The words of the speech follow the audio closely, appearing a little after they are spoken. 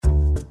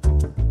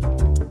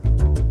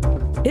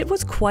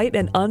was quite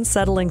an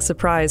unsettling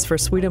surprise for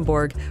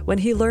Swedenborg when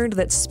he learned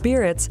that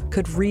spirits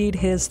could read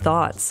his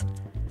thoughts.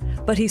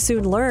 But he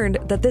soon learned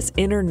that this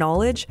inner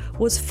knowledge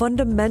was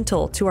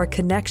fundamental to our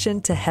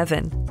connection to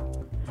heaven.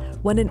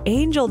 When an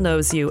angel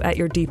knows you at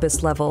your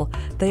deepest level,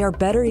 they are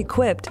better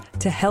equipped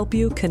to help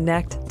you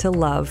connect to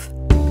love.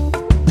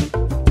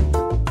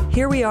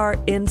 Here we are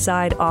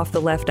inside Off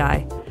the Left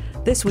Eye.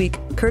 This week,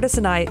 Curtis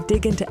and I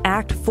dig into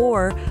Act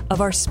 4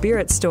 of our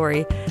Spirit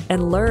story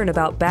and learn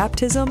about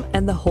baptism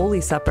and the Holy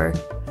Supper.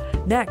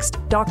 Next,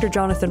 Dr.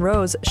 Jonathan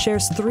Rose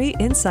shares 3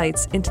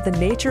 insights into the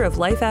nature of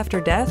life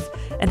after death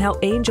and how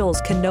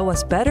angels can know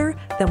us better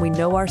than we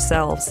know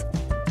ourselves.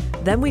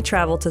 Then we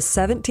travel to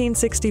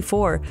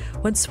 1764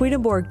 when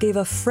Swedenborg gave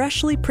a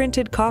freshly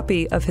printed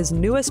copy of his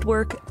newest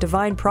work,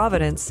 Divine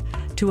Providence,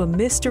 to a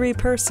mystery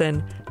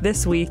person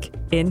this week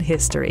in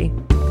history.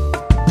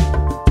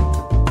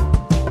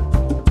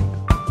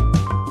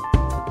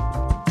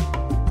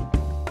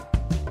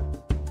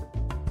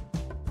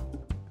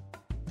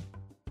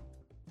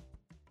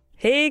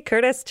 Hey,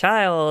 Curtis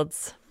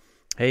Childs.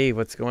 Hey,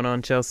 what's going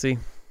on, Chelsea?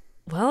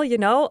 Well,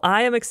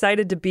 I am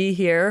excited to be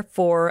here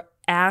for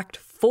Act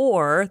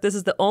 4. This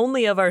is the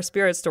only of our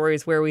Spirit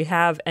stories where we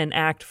have an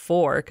Act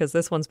 4, because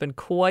this one's been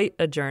quite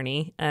a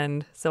journey.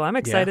 And so I'm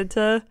excited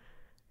to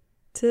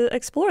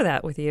explore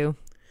that with you.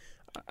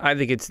 I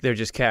think they're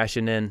just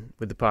cashing in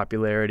with the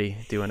popularity,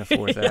 doing a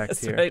 4th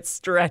act here. Right,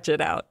 stretch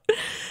it out.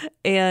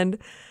 And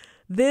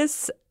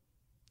this,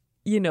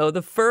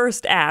 the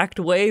first act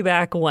way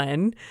back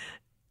when,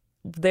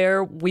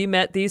 there we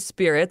met these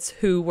spirits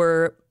who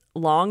were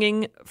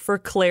longing for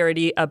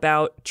clarity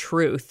about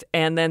truth.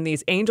 And then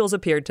these angels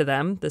appeared to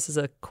them. This is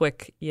a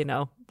quick,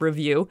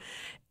 review.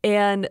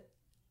 And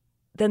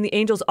then the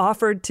angels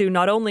offered to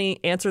not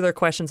only answer their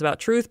questions about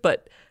truth,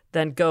 but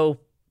then go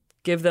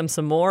give them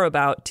some more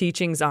about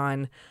teachings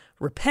on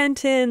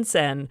repentance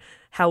and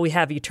how we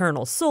have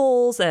eternal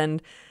souls.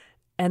 And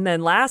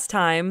then last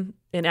time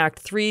in Act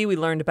 3, we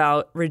learned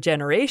about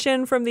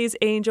regeneration from these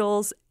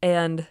angels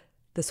and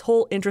this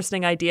whole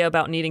interesting idea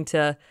about needing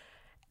to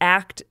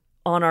act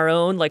on our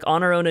own, like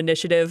on our own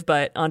initiative,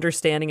 but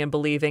understanding and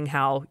believing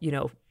how,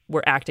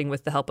 we're acting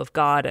with the help of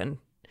God and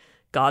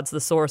God's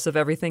the source of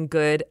everything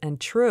good and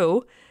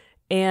true.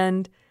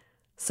 And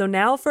so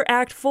now for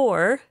Act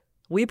 4,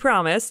 we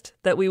promised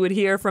that we would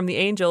hear from the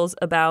angels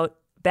about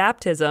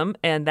baptism,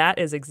 and that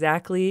is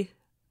exactly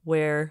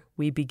where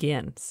we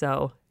begin.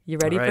 So you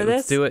ready for this?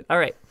 Let's do it. All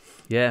right.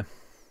 Yeah.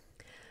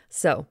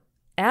 So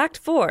Act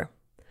 4.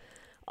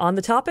 On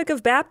the topic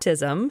of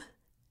baptism,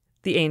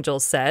 the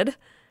angels said,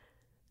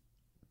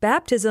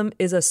 baptism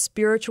is a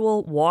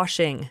spiritual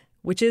washing,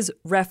 which is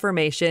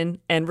reformation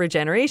and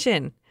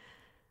regeneration.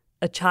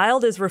 A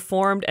child is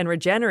reformed and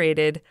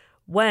regenerated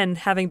when,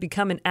 having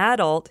become an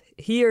adult,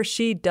 he or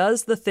she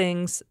does the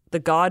things the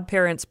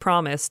godparents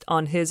promised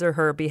on his or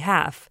her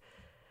behalf.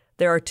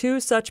 There are 2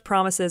 such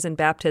promises in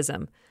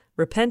baptism,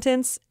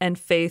 repentance and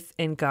faith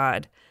in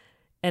God.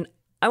 And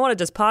I want to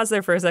just pause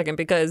there for a second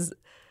because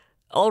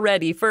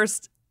already,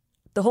 first,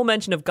 the whole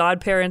mention of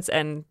godparents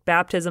and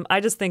baptism, I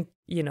just think,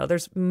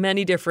 there's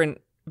many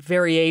different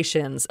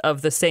variations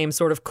of the same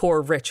sort of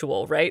core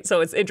ritual, right?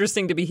 So it's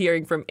interesting to be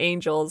hearing from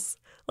angels.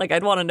 Like,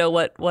 I'd want to know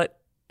what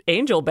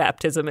angel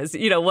baptism is.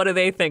 What do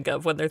they think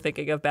of when they're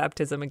thinking of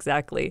baptism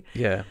exactly?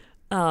 Yeah.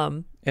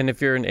 And if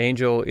you're an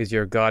angel, is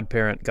your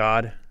godparent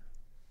God?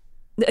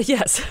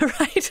 Yes,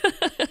 right.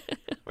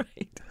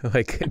 Right.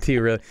 Like, do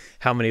you really,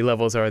 how many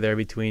levels are there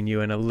between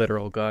you and a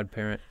literal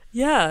godparent?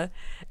 Yeah.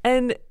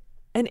 And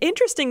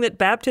interesting that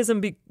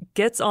baptism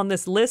gets on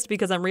this list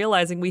because I'm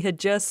realizing we had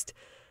just,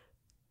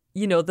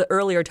 the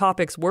earlier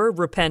topics were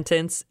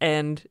repentance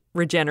and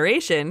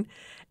regeneration.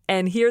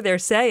 And here they're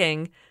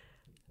saying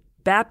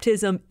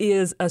baptism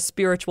is a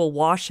spiritual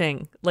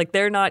washing. Like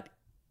they're not,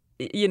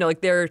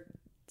 like they're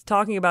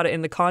talking about it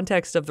in the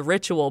context of the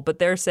ritual, but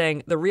they're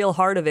saying the real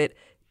heart of it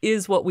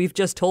is what we've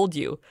just told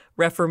you,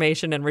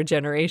 reformation and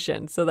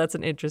regeneration. So that's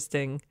an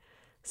interesting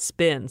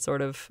spin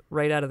sort of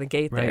right out of the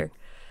gate there.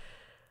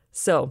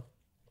 So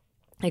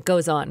it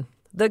goes on.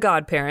 The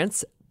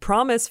godparents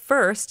promise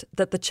first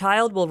that the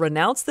child will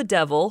renounce the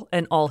devil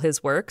and all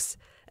his works,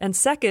 and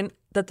second,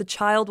 that the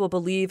child will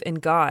believe in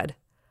God.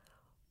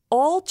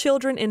 All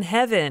children in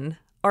heaven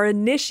are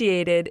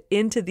initiated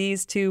into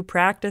these 2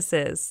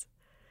 practices.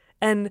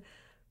 And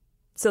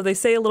so they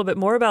say a little bit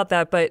more about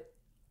that, but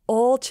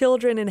all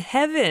children in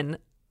heaven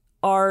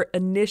are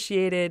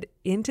initiated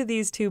into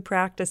these 2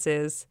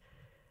 practices.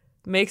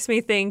 Makes me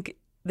think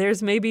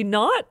there's maybe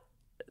not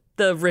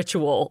the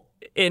ritual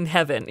in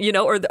heaven,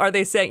 or are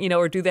they saying,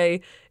 or do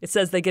they, it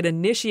says they get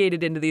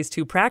initiated into these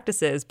 2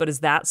 practices, but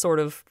is that sort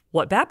of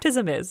what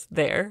baptism is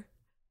there?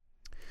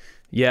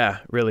 Yeah,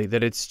 really,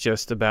 that it's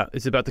about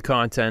the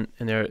content,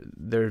 and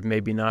they're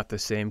maybe not the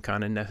same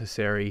kind of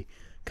necessary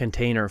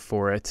container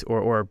for it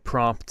or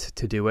prompt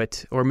to do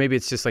it. Or maybe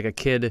it's just like a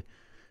kid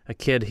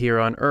here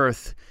on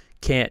earth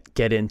can't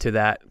get into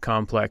that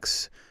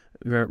complex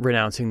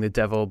renouncing the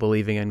devil,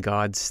 believing in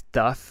God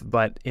stuff,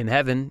 but in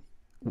heaven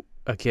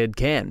a kid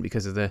can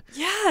because of the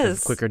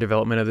Yes. quicker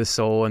development of the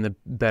soul and the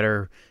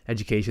better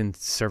education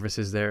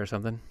services there or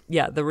something.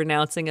 Yeah, the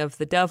renouncing of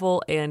the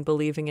devil and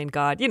believing in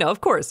God.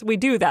 Of course, we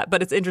do that,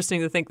 but it's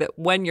interesting to think that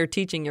when you're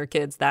teaching your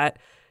kids that,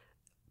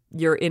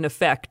 you're in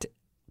effect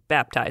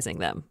baptizing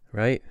them.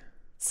 Right.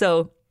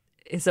 So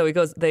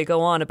they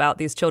go on about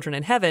these children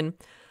in heaven.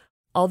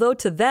 Although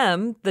to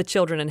them, the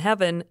children in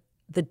heaven,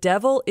 the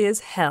devil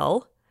is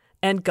hell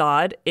and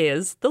God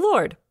is the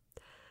Lord.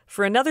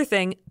 For another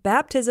thing,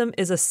 baptism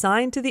is a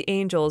sign to the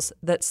angels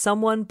that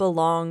someone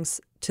belongs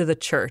to the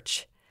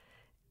church.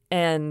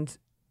 And,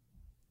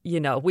 we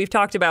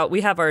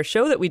have our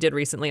show that we did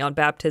recently on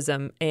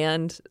baptism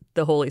and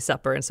the Holy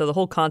Supper. And so the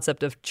whole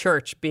concept of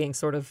church being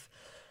sort of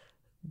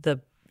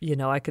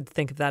I could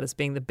think of that as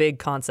being the big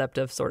concept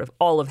of sort of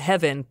all of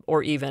heaven,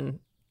 or even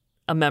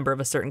a member of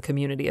a certain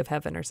community of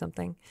heaven or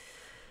something.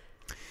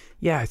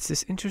 Yeah, it's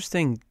this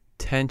interesting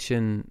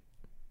tension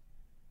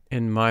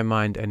in my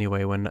mind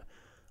anyway, when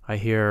I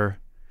hear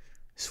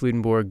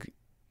Swedenborg,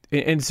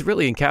 and it's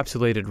really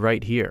encapsulated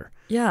right here.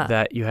 Yeah.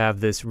 That you have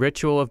this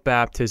ritual of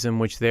baptism,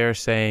 which they're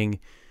saying,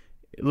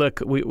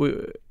 look, we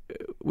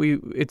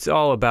it's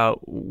all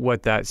about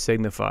what that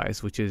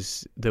signifies, which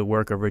is the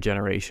work of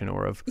regeneration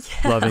or of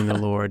loving the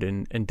Lord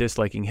and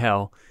disliking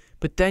hell.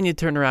 But then you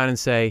turn around and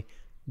say,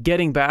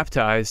 getting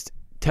baptized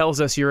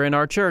tells us you're in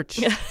our church.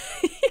 Yeah.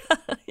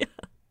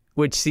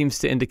 Which seems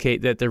to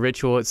indicate that the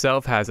ritual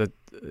itself has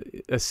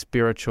a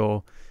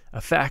spiritual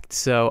effect.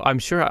 So I'm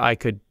sure I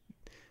could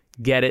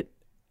get it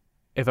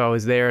if I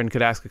was there and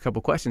could ask a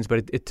couple questions,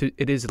 but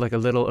it is like a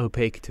little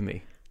opaque to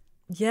me.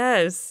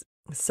 Yes.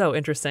 So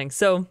interesting.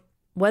 So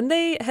when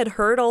they had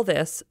heard all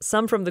this,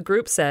 some from the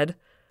group said,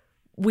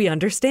 "We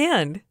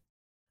understand."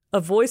 A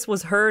voice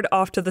was heard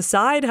off to the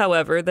side,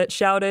 however, that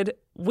shouted,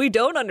 "We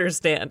don't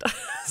understand."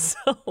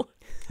 So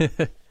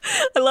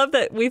I love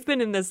that we've been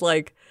in this,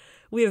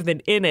 we have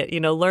been in it,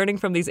 learning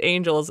from these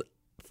angels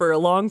for a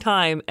long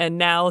time. And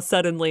now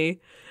suddenly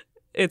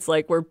it's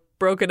like we're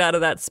broken out of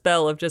that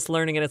spell of just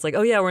learning. And it's like,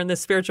 oh yeah, we're in this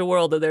spiritual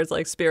world. And there's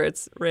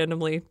spirits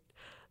randomly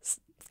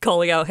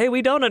calling out, "Hey,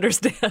 we don't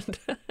understand."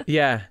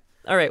 Yeah.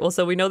 All right. Well,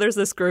 so we know there's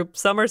this group.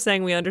 Some are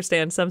saying we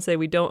understand. Some say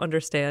we don't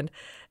understand.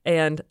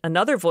 And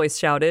another voice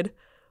shouted,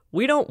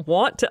 "We don't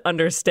want to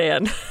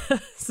understand."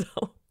 So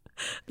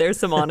there's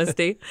some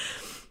honesty.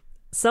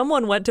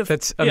 Someone went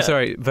to... I'm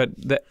sorry, but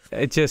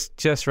it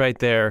just right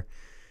there,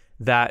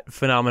 that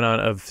phenomenon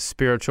of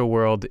spiritual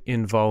world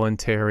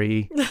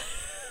involuntary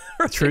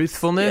right.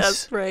 truthfulness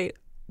Yes, right.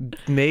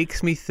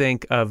 makes me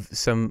think of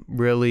some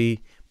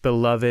really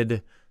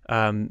beloved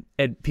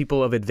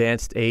people of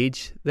advanced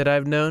age that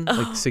I've known,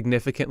 like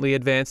significantly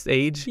advanced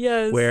age,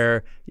 Yes.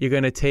 where you're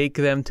going to take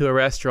them to a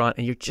restaurant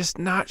and you're just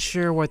not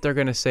sure what they're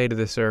going to say to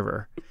the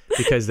server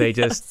because they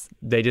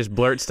just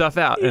blurt stuff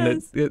out.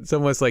 Yes. And it's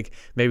almost like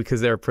maybe because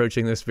they're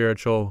approaching the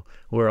spiritual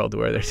world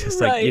where they're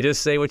just Right. like, you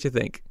just say what you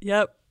think.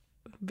 Yep.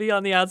 Be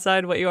on the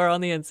outside what you are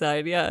on the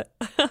inside. Yeah.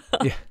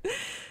 Yeah.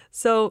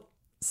 So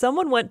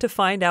someone went to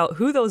find out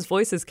who those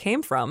voices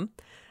came from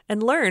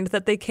and learned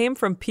that they came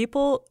from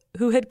people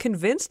who had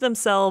convinced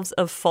themselves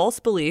of false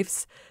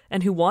beliefs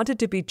and who wanted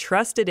to be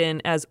trusted in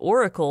as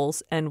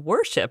oracles and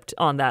worshipped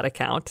on that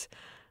account.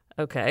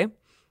 Okay.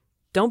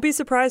 Don't be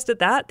surprised at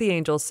that, the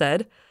angel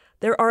said.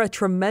 There are a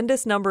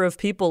tremendous number of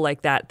people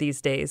like that these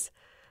days.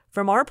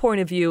 From our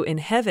point of view in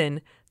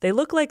heaven, they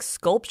look like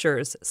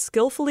sculptures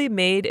skillfully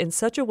made in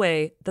such a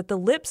way that the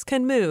lips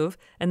can move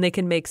and they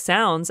can make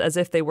sounds as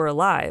if they were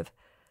alive.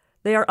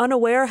 They are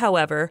unaware,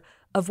 however,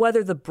 of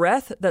whether the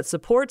breath that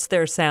supports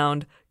their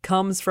sound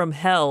comes from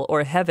hell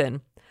or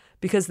heaven,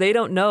 because they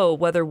don't know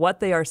whether what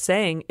they are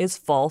saying is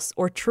false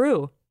or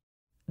true.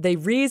 They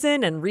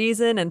reason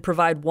and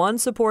provide one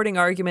supporting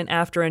argument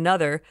after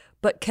another,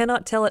 but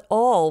cannot tell at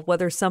all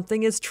whether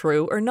something is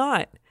true or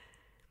not.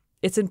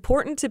 It's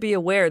important to be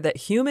aware that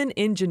human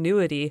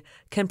ingenuity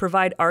can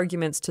provide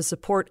arguments to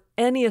support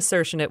any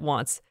assertion it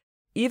wants,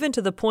 even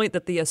to the point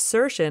that the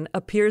assertion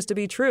appears to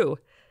be true.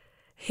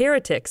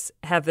 Heretics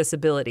have this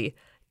ability.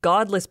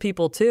 Godless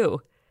people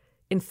too.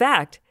 In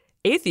fact,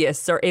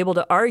 atheists are able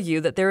to argue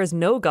that there is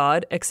no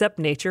God except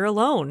nature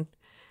alone.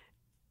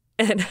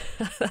 And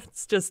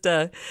that's just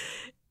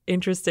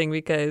interesting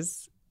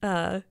because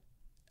I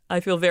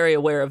feel very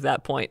aware of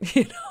that point.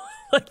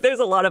 There's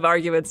a lot of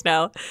arguments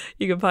now.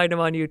 You can find them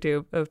on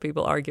YouTube of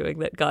people arguing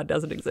that God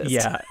doesn't exist.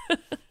 Yeah.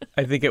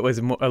 I think it was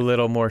a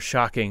little more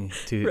shocking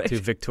to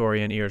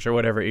Victorian ears or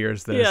whatever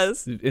ears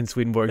in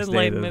Swedenborg's day.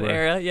 Enlightenment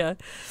era, yeah.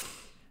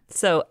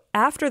 So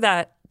after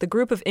that, the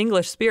group of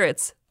English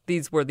spirits,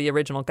 these were the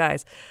original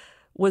guys,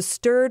 was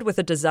stirred with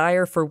a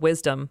desire for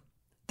wisdom.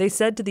 They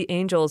said to the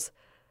angels,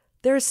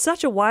 "There is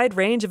such a wide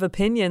range of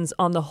opinions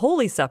on the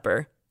Holy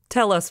Supper.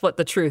 Tell us what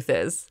the truth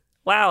is."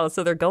 Wow,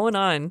 so they're going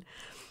on.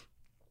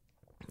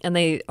 And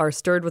they are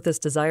stirred with this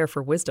desire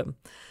for wisdom.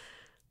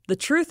 "The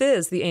truth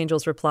is," the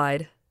angels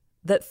replied,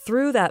 "that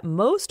through that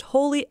most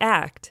holy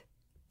act,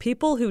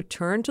 people who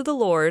turn to the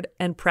Lord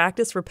and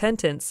practice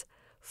repentance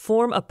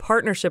form a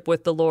partnership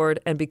with the Lord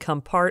and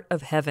become part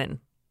of heaven."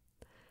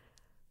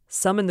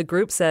 Some in the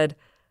group said,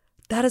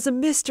 "That is a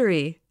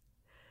mystery."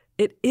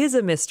 "It is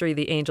a mystery,"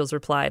 the angels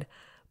replied,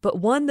 "but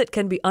one that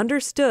can be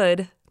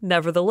understood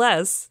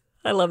nevertheless."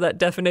 I love that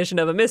definition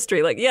of a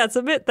mystery. Like, yeah,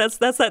 that's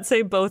that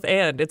same both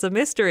and. It's a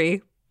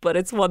mystery, but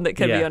it's one that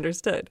can be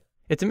understood.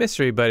 It's a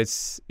mystery, but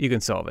you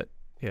can solve it.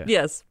 Yeah.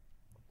 Yes.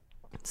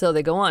 So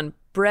they go on.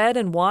 "Bread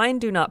and wine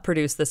do not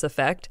produce this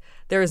effect.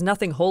 There is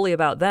nothing holy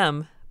about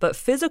them, but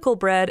physical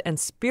bread and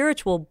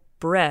spiritual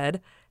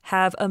bread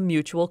have a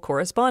mutual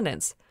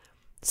correspondence.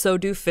 So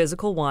do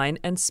physical wine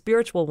and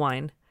spiritual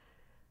wine.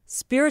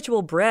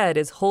 Spiritual bread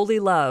is holy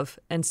love,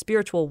 and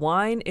spiritual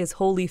wine is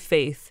holy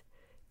faith.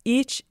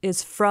 Each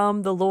is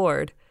from the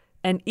Lord,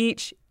 and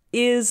each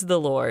is the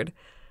Lord.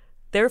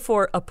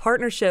 Therefore, a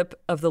partnership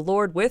of the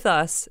Lord with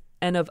us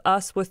and of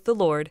us with the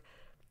Lord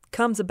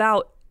comes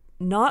about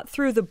not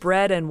through the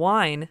bread and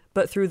wine,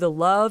 but through the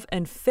love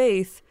and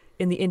faith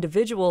in the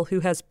individual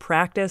who has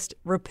practiced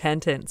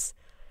repentance.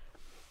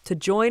 To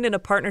join in a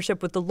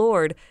partnership with the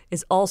Lord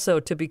is also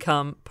to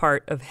become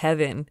part of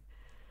heaven."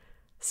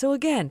 So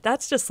again,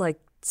 that's just like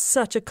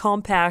such a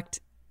compact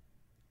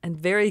and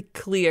very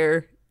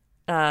clear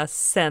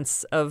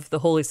sense of the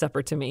Holy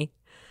Supper to me.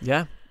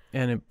 Yeah,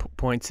 and it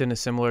points in a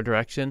similar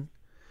direction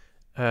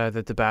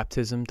that the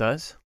baptism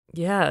does.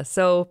 Yeah,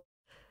 so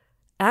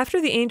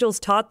after the angels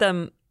taught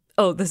them,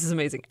 this is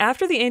amazing.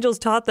 After the angels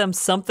taught them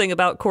something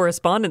about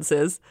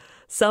correspondences,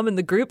 some in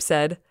the group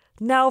said,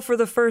 "Now for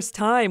the first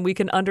time we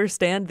can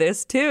understand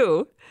this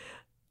too."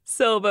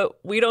 So,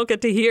 but we don't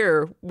get to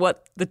hear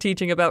what the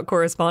teaching about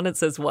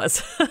correspondences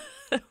was.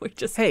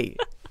 Hey,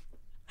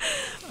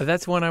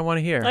 that's one I want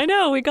to hear. I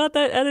know, we got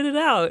that edited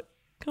out.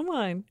 Come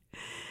on.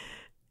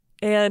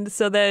 And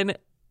so then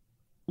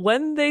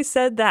when they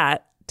said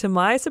that, to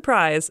my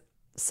surprise,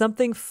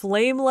 something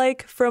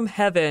flame-like from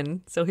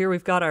heaven, so here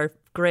we've got our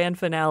grand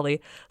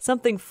finale,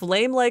 something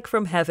flame-like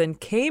from heaven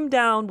came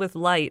down with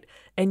light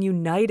and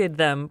united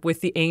them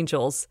with the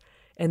angels.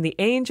 And the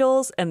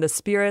angels and the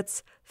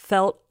spirits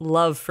felt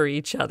love for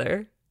each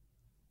other.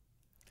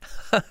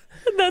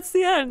 And that's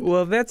the end.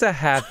 Well, that's a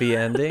happy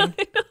ending.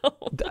 I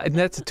know. And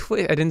that's a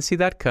twist. I didn't see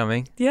that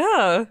coming.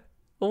 Yeah.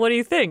 Well, what do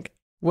you think?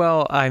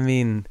 Well, I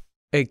mean,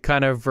 it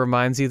kind of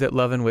reminds you that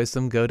love and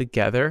wisdom go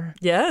together.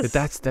 Yes.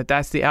 That's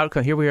the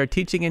outcome. Here we are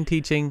teaching and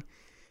teaching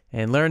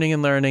and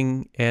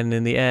learning, and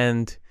in the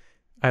end,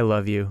 I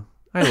love you.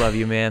 I love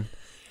you, man.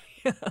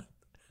 Yeah.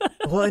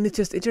 Well, and it's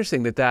just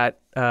interesting that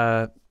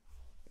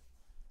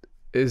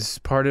is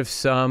part of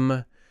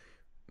some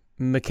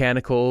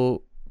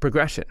mechanical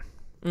progression.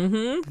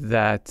 Mm-hmm.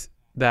 That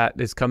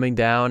is coming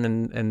down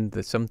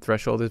and some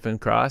threshold has been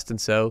crossed.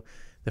 And so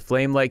the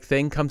flame-like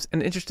thing comes.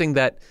 And interesting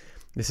that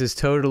this is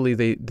totally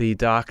the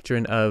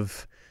doctrine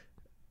of,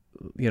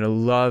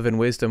 love and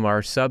wisdom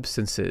are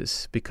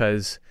substances,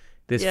 because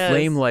this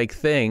flame-like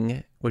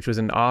thing, which was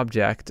an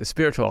object, a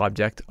spiritual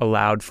object,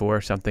 allowed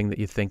for something that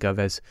you think of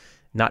as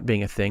not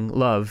being a thing,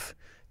 love,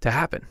 to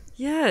happen.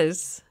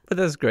 Yes. But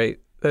that's great.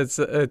 It's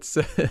a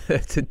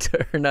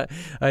turn.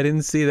 I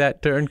didn't see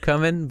that turn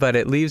coming, but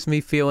it leaves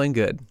me feeling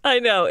good. I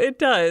know, it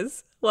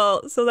does.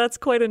 Well, so that's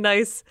quite a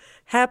nice,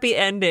 happy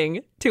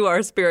ending to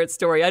our spirit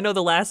story. I know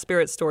the last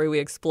spirit story we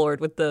explored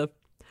with the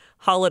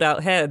hollowed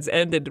out heads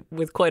ended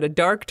with quite a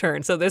dark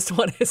turn. So this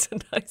one is a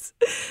nice,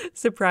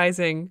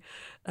 surprising,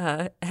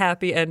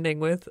 happy ending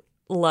with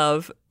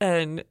love.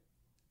 And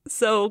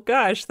so,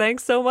 gosh,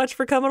 thanks so much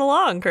for coming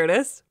along,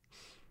 Curtis.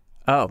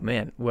 Oh,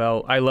 man.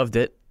 Well, I loved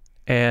it.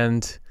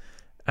 And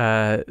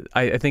I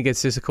think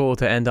it's just cool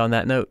to end on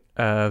that note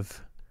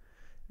of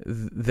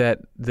that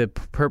the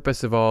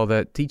purpose of all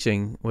that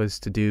teaching was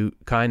to do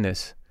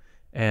kindness.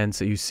 And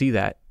so you see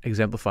that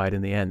exemplified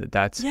in the end,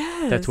 that's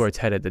where it's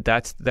headed,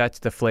 that's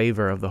the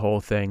flavor of the whole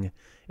thing.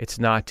 It's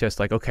not just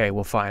like, okay,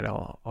 well, fine,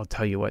 I'll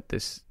tell you what the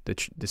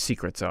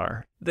secrets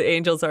are. The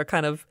angels are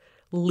kind of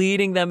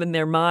leading them in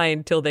their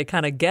mind till they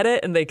kind of get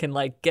it, and they can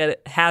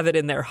have it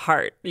in their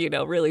heart,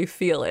 really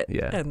feel it.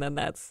 Yeah. And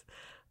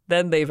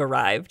then they've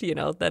arrived,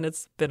 then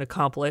it's been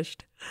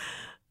accomplished.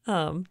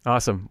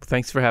 Awesome.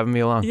 Thanks for having me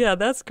along. Yeah,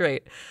 that's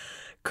great.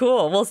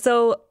 Cool. Well,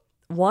 so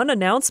one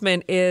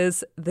announcement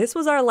is this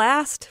was our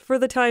last, for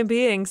the time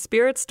being,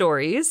 Spirit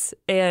Stories,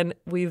 and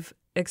we've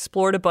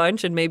explored a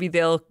bunch, and maybe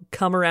they'll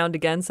come around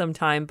again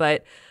sometime.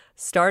 But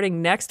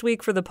starting next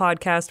week for the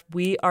podcast,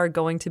 we are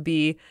going to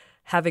be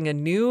having a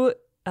new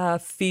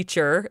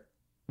feature,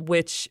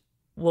 which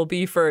will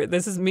be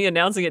this is me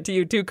announcing it to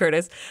you too,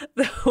 Curtis.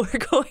 We're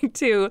going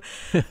to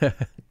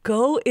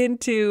go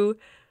into,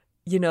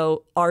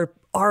 our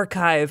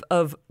archive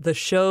of the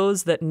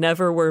shows that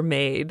never were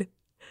made.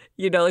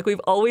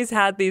 We've always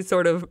had these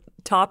sort of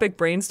topic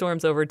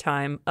brainstorms over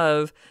time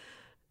of,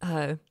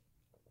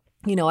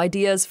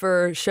 ideas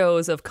for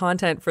shows, of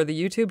content for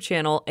the YouTube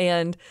channel.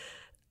 And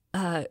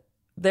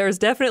there's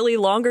definitely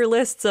longer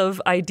lists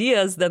of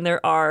ideas than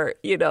there are,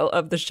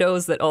 of the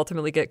shows that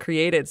ultimately get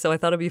created. So I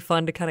thought it'd be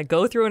fun to kind of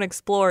go through and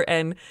explore,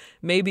 and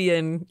maybe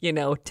in,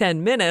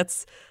 10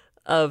 minutes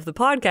of the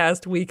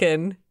podcast, we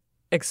can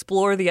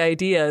explore the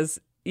ideas,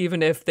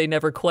 even if they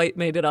never quite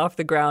made it off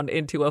the ground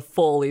into a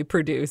fully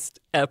produced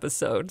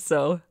episode.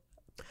 So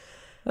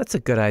That's a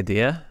good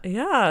idea.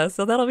 Yeah,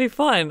 so that'll be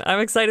fun. I'm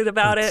excited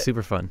about it.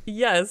 Super fun.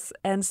 Yes.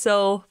 And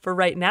so for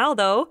right now,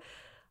 though,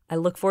 I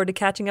look forward to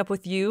catching up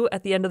with you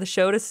at the end of the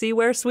show to see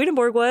where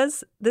Swedenborg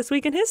was this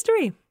week in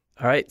history.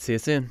 All right. See you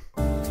soon.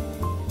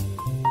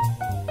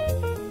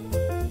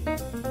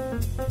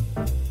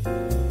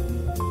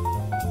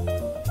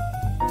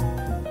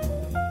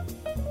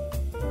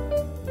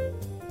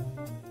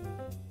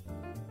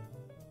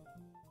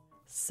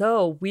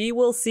 So we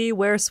will see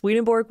where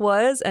Swedenborg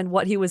was and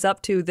what he was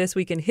up to this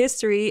week in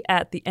history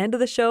at the end of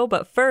the show.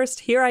 But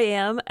first, here I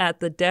am at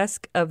the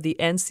desk of the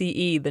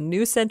NCE, the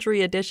New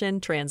Century Edition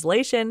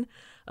translation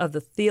of the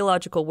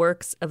theological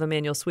works of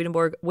Emanuel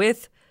Swedenborg,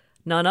 with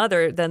none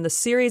other than the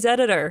series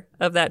editor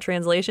of that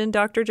translation,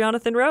 Dr.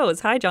 Jonathan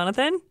Rose. Hi,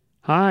 Jonathan.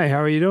 Hi, how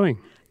are you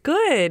doing?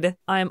 Good.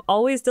 I'm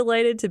always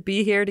delighted to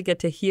be here to get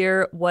to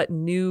hear what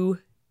new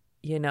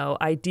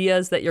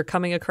ideas that you're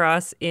coming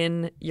across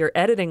in your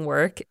editing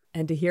work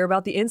and to hear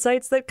about the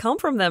insights that come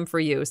from them for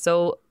you.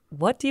 So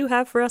what do you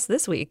have for us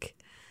this week?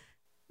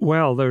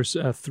 Well, there's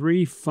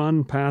 3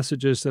 fun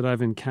passages that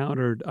I've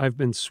encountered. I've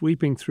been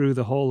sweeping through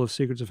the whole of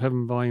Secrets of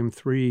Heaven, Volume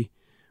 3,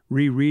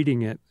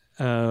 rereading it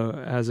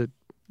as it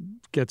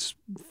gets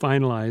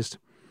finalized.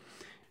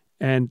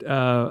 And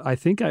I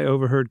think I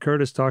overheard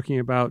Curtis talking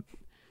about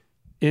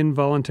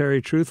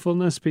involuntary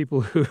truthfulness,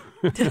 people who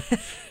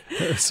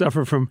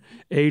suffer from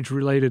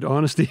age-related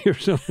honesty or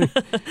something.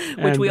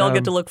 Which we all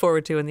get to look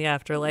forward to in the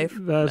afterlife.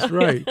 That's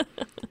right.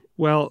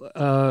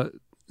 Well,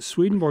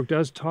 Swedenborg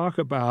does talk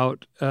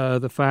about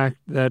the fact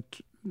that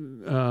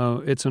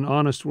it's an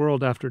honest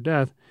world after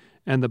death,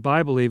 and the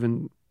Bible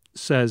even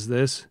says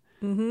this.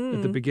 Mm-hmm.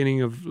 At the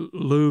beginning of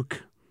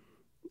Luke,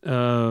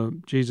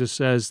 Jesus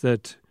says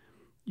that,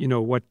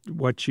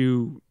 what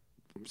you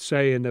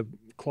say in the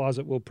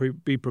closet will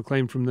be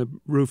proclaimed from the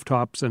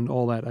rooftops and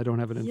all that. I don't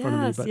have it in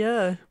front of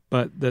me,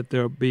 but that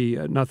there'll be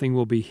nothing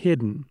will be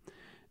hidden.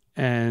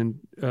 And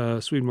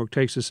Swedenborg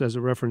takes this as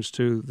a reference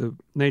to the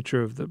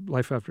nature of the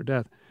life after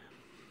death.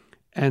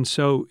 And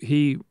so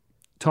he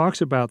talks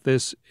about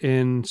this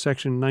in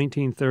section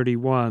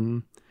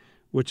 1931,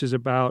 which is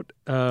about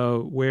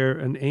where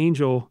an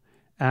angel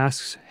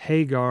asks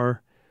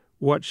Hagar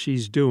what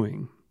she's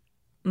doing.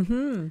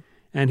 Mm-hmm.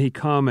 And he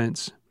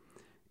comments,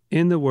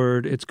 in the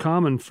word, it's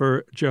common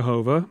for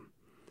Jehovah.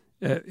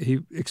 He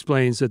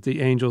explains that the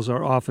angels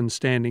are often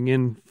standing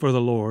in for the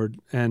Lord,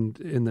 and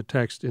in the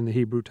text, in the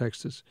Hebrew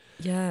text, is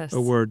a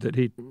word that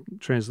he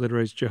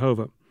transliterates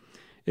Jehovah.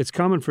 It's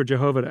common for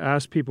Jehovah to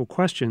ask people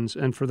questions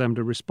and for them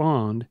to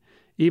respond,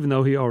 even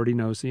though he already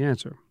knows the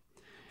answer.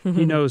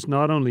 He knows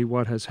not only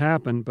what has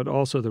happened, but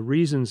also the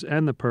reasons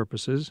and the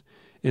purposes.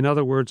 In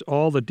other words,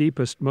 all the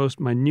deepest,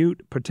 most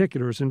minute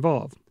particulars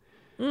involved.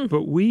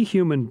 But we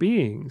human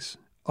beings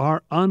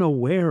are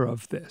unaware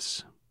of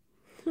this.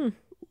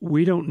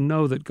 We don't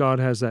know that God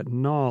has that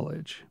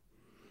knowledge.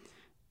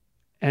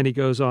 And he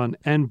goes on,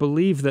 and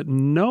believe that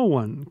no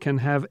one can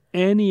have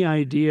any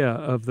idea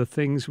of the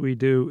things we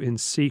do in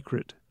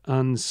secret,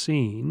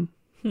 unseen.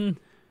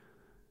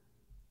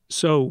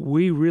 So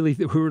we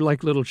were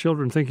like little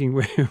children thinking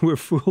we're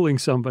fooling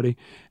somebody,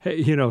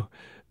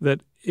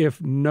 that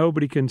if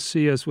nobody can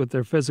see us with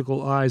their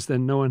physical eyes,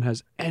 then no one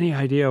has any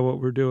idea what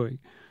we're doing.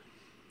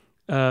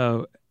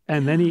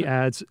 And then he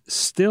adds,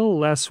 still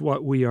less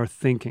what we are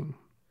thinking.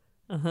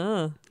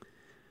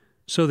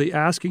 So the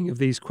asking of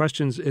these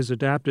questions is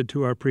adapted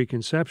to our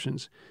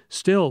preconceptions.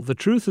 Still, the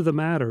truth of the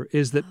matter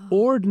is that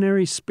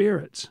ordinary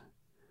spirits,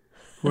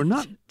 who are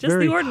not just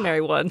the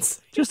ordinary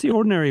ones. Just the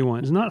ordinary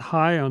ones, not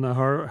high on the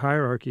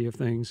hierarchy of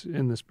things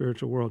in the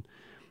spiritual world.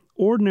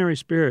 Ordinary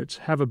spirits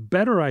have a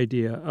better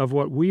idea of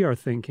what we are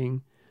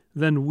thinking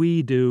than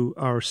we do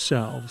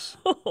ourselves.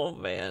 Oh,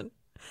 man.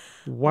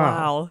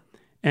 Wow.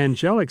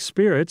 Angelic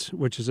spirits,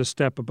 which is a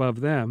step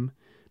above them,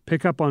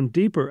 pick up on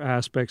deeper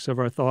aspects of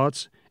our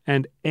thoughts,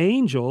 and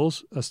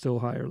angels, a still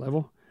higher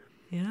level,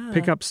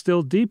 pick up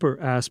still deeper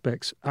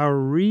aspects, our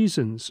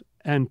reasons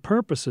and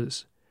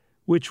purposes,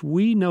 which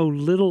we know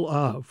little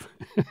of.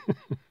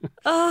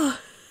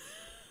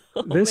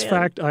 This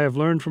fact I have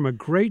learned from a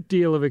great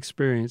deal of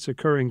experience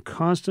occurring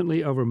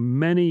constantly over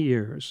many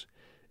years.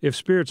 If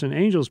spirits and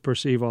angels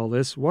perceive all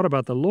this, what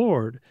about the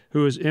Lord,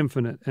 who is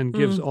infinite and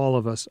gives all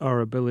of us our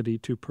ability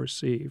to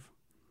perceive?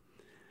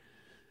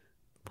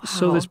 Wow.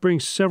 So this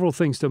brings several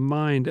things to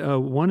mind.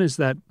 One is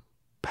that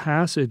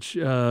passage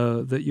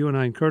that you and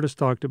I and Curtis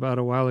talked about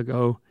a while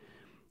ago,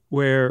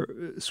 where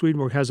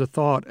Swedenborg has a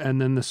thought and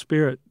then the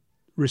Spirit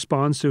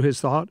responds to his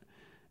thought,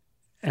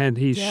 and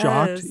he's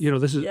shocked.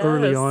 This is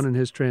early on in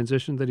his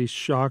transition, that he's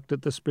shocked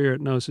that the Spirit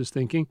knows his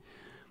thinking.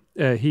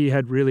 He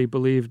had really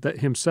believed that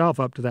himself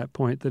up to that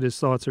point, that his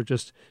thoughts are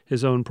just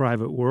his own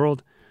private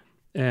world,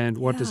 and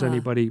what does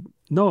anybody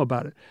know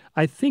about it?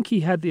 I think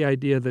he had the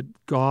idea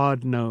that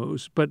God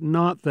knows, but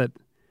not that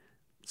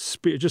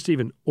just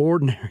even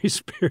ordinary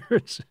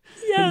spirits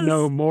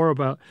know more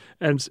about.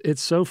 And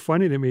it's so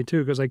funny to me,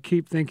 too, because I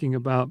keep thinking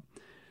about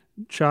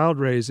child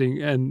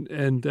raising, and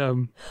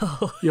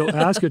you'll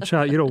ask a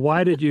child,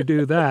 why did you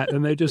do that?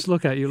 And they just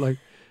look at you like,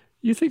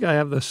 You think I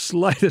have the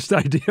slightest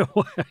idea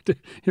why I did?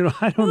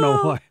 I don't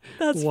know why.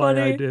 That's why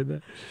funny. I did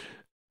that.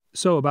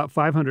 So about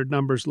 500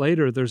 numbers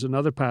later, there's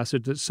another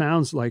passage that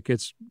sounds like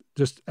it's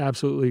just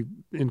absolutely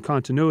in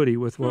continuity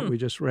with what we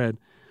just read.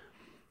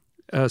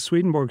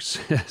 Swedenborg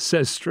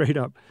says straight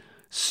up,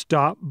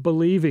 "Stop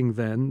believing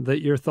then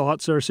that your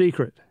thoughts are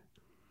secret."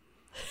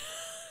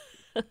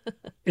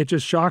 It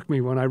just shocked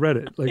me when I read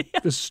it.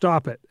 Just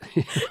stop it.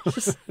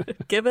 Just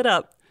give it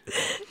up.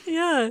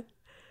 Yeah.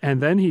 And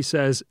then he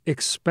says,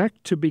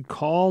 "Expect to be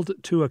called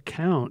to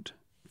account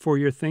for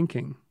your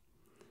thinking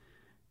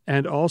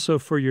and also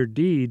for your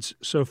deeds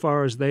so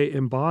far as they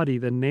embody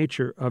the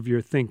nature of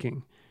your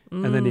thinking."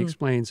 And then he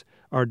explains,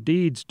 "Our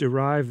deeds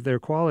derive their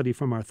quality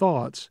from our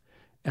thoughts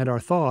and our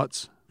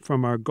thoughts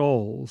from our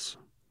goals."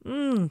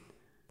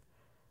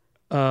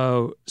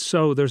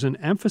 So there's an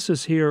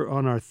emphasis here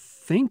on our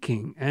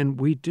thinking, and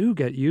we do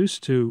get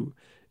used to,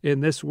 in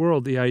this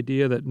world, the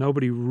idea that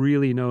nobody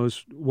really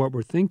knows what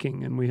we're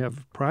thinking, and we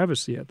have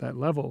privacy at that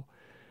level.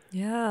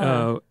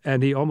 Yeah.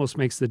 And he almost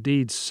makes the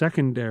deeds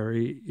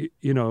secondary,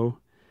 your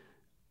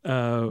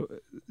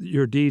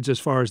deeds as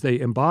far as they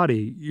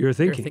embody your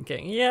thinking. You're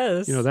thinking,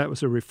 yes. That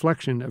was a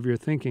reflection of your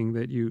thinking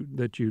that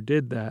you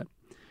did that.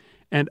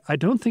 And I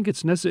don't think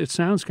it's necessary. It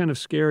sounds kind of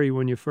scary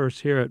when you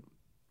first hear it.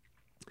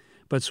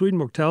 But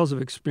Swedenborg tells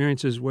of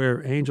experiences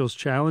where angels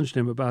challenged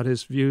him about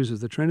his views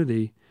of the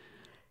Trinity.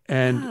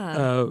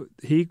 And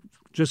he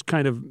just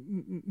kind of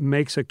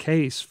makes a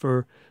case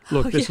for,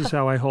 look, this is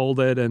how I hold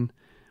it. And,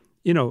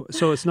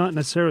 so it's not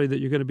necessarily that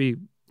you're going to be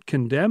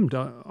condemned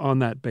on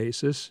that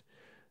basis,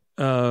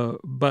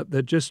 but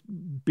that just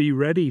be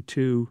ready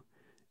to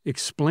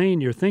explain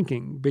your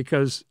thinking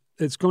because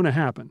it's going to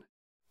happen.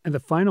 And the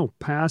final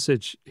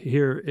passage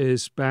here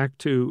is back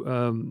to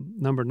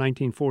number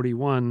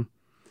 1941,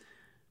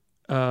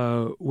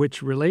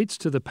 which relates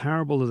to the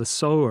parable of the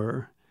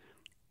sower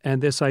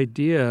and this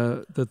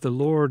idea that the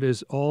Lord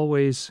is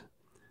always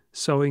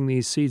sowing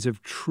these seeds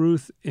of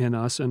truth in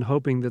us and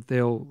hoping that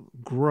they'll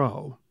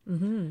grow.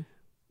 Mm-hmm.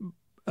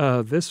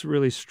 This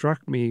really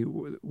struck me,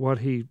 what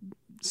he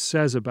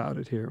says about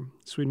it here.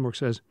 Swedenborg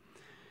says,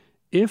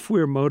 "If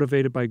we're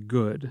motivated by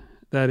good,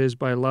 that is,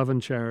 by love and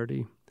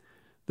charity,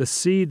 the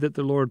seed that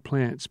the Lord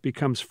plants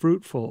becomes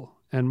fruitful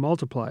and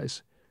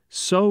multiplies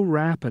so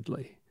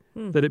rapidly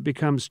that it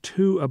becomes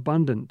too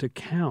abundant to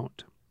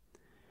count."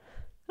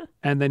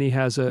 And then he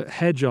has a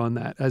hedge on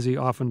that, as he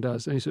often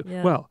does. And he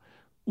said, well,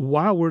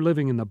 while we're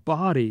living in the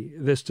body,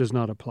 this does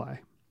not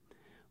apply.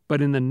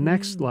 But in the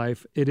next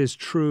life, it is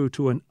true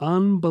to an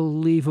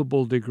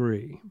unbelievable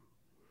degree.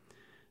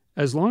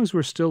 As long as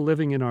we're still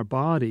living in our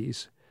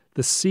bodies,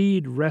 the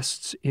seed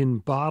rests in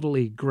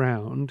bodily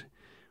ground,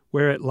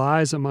 where it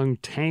lies among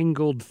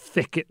tangled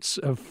thickets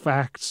of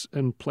facts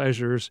and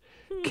pleasures,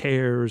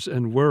 cares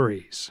and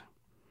worries.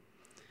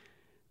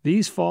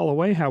 These fall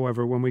away,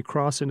 however, when we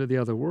cross into the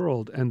other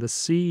world and the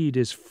seed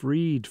is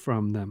freed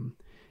from them.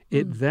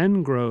 It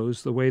then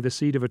grows the way the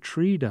seed of a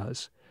tree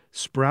does,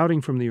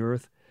 sprouting from the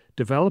earth,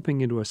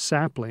 developing into a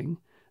sapling,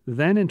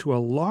 then into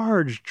a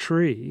large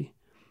tree,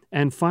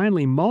 and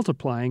finally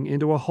multiplying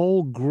into a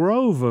whole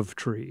grove of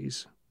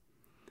trees.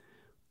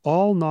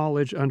 All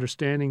knowledge,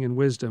 understanding, and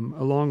wisdom,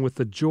 along with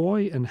the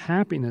joy and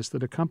happiness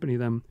that accompany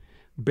them,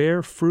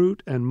 bear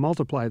fruit and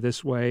multiply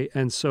this way,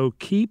 and so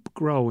keep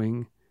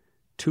growing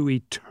to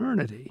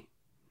eternity.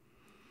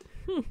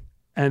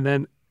 And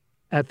then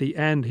at the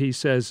end, he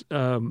says,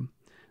 the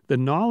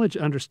knowledge,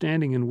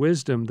 understanding, and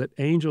wisdom that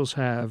angels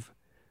have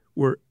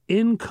were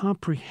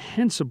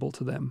incomprehensible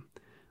to them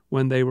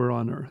when they were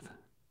on earth.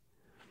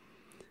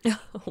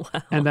 Wow.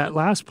 And that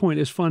last point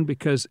is fun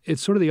because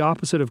it's sort of the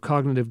opposite of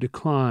cognitive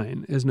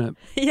decline, isn't it?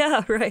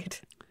 Yeah, right.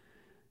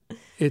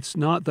 It's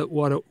not that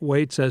what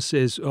awaits us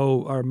is,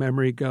 our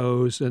memory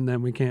goes and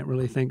then we can't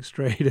really think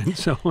straight and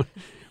so on.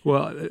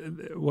 Well,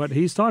 what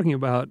he's talking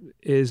about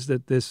is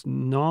that this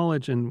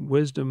knowledge and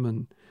wisdom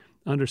and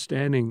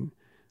understanding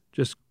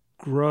just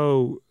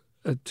grow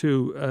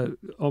to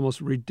almost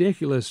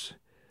ridiculous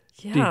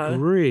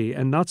degree,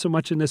 and not so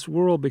much in this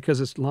world because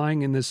it's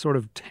lying in this sort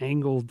of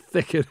tangled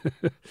thicket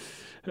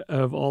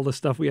of all the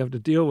stuff we have to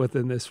deal with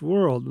in this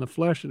world and the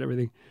flesh and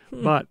everything.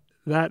 But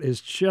that is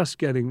just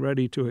getting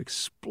ready to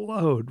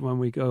explode when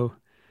we go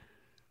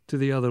to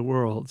the other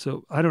world.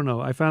 So I don't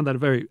know. I found that a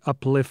very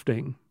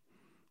uplifting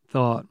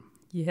thought.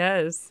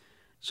 Yes.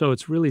 So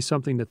it's really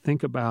something to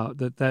think about,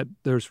 that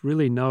there's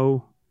really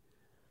no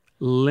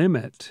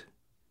limit.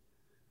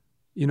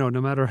 No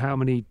matter how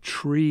many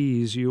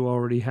trees you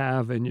already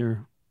have in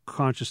your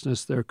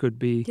consciousness, there could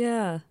be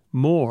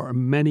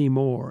many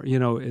more.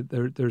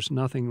 There's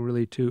nothing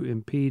really to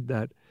impede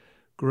that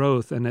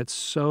growth. And it's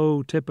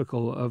so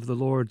typical of the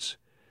Lord's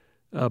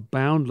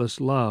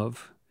boundless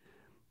love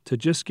to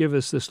just give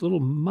us this little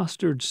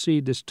mustard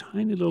seed, this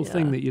tiny little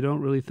thing that you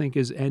don't really think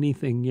is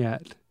anything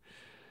yet.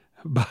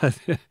 But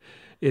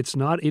it's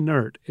not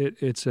inert.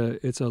 It's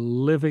a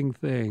living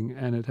thing,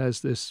 and it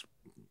has this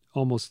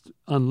almost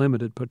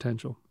unlimited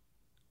potential.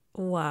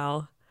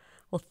 Wow.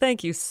 Well,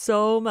 thank you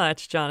so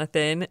much,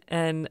 Jonathan.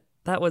 And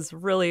that was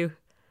really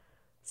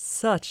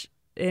Such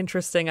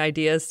interesting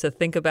ideas to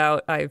think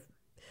about. I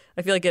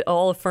feel like it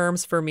all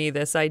affirms for me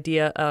this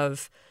idea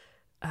of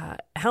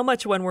how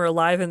much when we're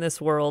alive in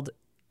this world,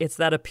 it's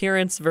that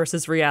appearance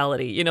versus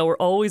reality. You know, we're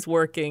always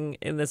working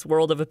in this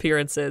world of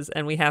appearances,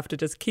 and we have to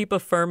just keep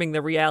affirming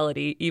the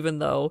reality, even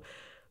though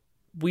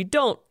we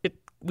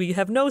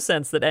have no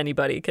sense that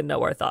anybody can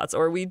know our thoughts,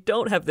 or we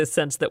don't have this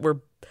sense that we're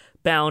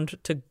bound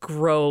to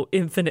grow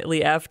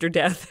infinitely after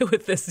death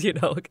with this, you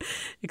know,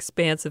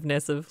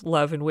 expansiveness of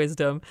love and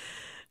wisdom.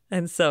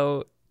 And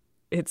so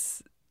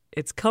it's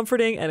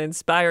comforting and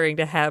inspiring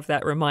to have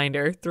that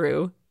reminder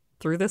through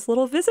this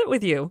little visit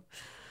with you.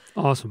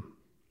 Awesome.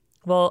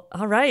 Well,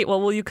 all right.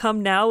 Well, will you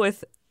come now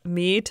with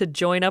me to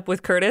join up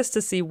with Curtis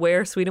to see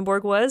where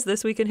Swedenborg was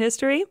this week in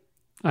history?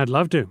 I'd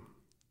love to.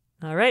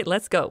 All right,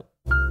 let's go.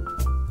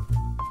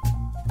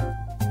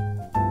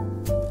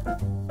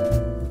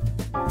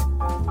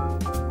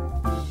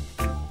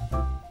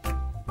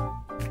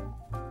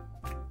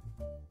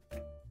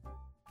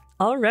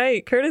 All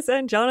right, Curtis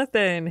and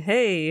Jonathan.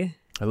 Hey.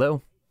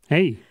 Hello.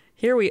 Hey.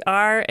 Here we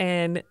are,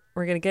 and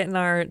we're going to get in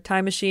our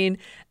time machine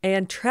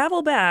and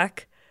travel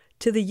back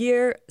to the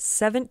year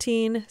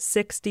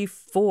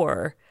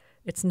 1764.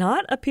 It's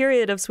not a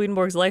period of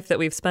Swedenborg's life that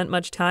we've spent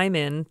much time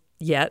in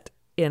yet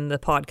in the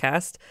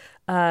podcast.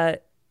 And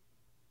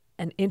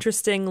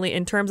interestingly,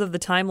 in terms of the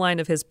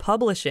timeline of his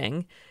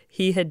publishing,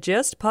 he had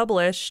just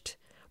published,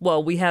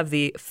 well, we have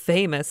the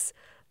famous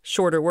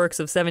shorter works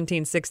of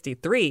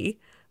 1763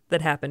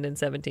 that happened in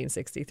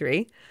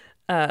 1763.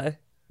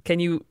 Can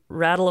you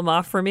rattle them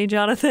off for me,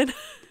 Jonathan?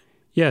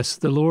 Yes,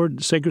 the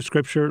Lord, Sacred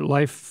Scripture,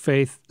 Life,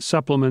 Faith,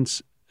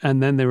 Supplements,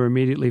 and then they were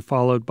immediately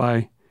followed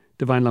by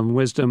Divine Love and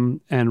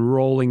Wisdom, and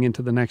rolling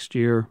into the next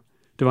year,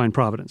 Divine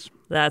Providence.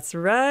 That's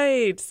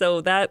right.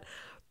 So that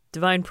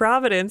Divine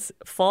Providence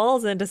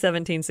falls into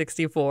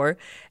 1764.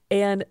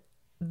 And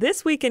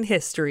this week in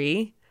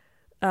history,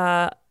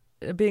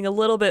 being a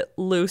little bit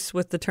loose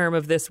with the term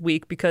of this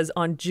week, because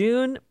on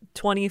June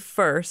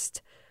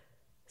 21st,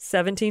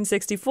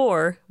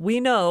 1764, we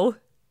know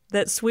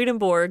that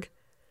Swedenborg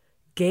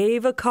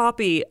gave a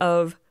copy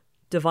of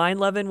Divine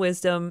Love and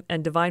Wisdom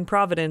and Divine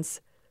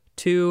Providence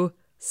to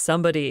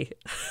somebody.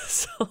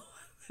 So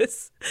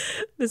this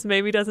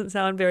maybe doesn't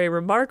sound very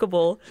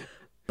remarkable,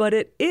 but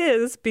it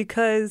is,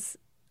 because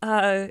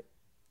not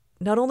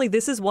only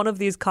this is one of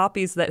these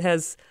copies that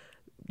has,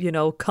 you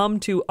know, come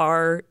to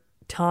our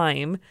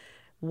time,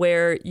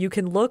 where you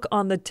can look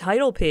on the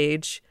title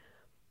page,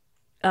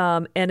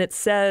 and it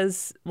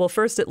says, well,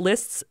 first it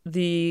lists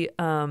the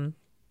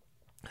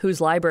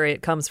whose library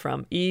it comes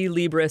from, E.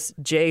 Libris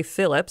J.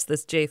 Phillips,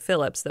 this J.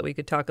 Phillips that we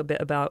could talk a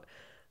bit about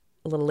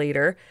a little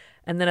later.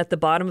 And then at the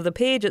bottom of the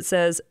page, it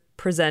says,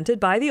 presented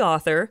by the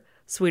author,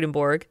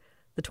 Swedenborg,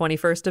 the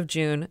 21st of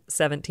June,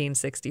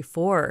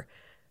 1764.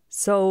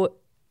 So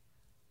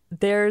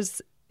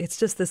it's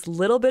just this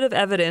little bit of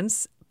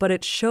evidence, but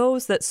it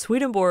shows that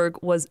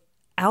Swedenborg was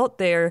out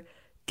there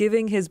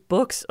giving his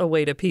books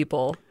away to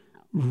people.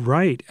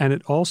 Right. And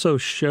it also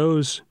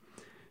shows,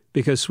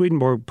 because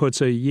Swedenborg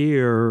puts a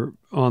year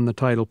on the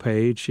title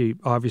page, he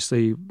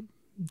obviously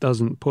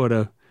doesn't put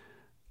a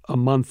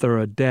month or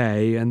a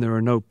day, and there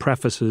are no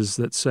prefaces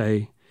that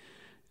say,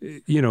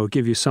 you know,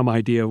 give you some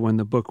idea when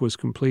the book was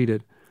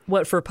completed.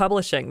 What, for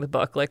publishing the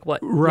book? Like what?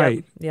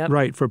 Right. Yep.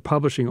 Right. For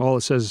publishing, all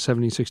it says is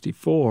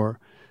 1764.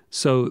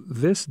 So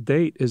this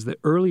date is the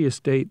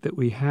earliest date that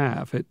we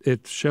have.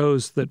 It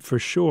shows that for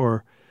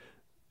sure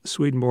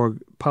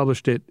Swedenborg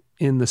published it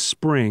in the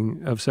spring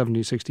of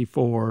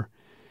 1764.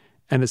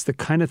 And it's the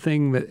kind of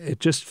thing that it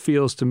just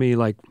feels to me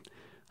like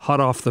hot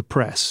off the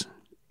press.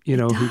 You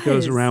know, he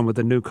goes around with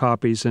the new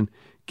copies and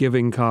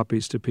giving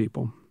copies to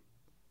people.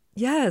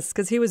 Yes,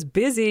 because he was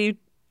busy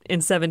in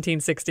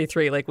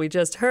 1763, like we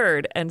just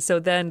heard. And so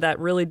then that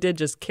really did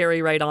just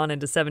carry right on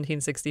into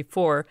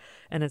 1764.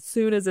 And as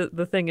soon as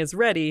the thing is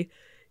ready,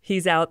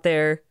 he's out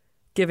there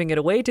giving it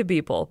away to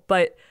people.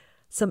 But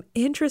some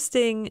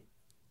interesting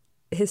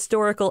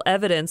historical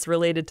evidence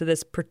related to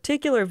this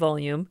particular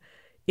volume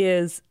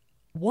is,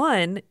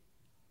 one,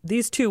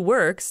 these two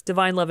works,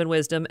 Divine Love and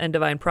Wisdom and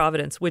Divine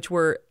Providence, which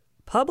were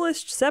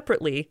published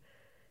separately.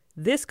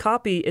 This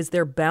copy is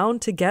they're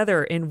bound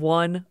together in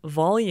one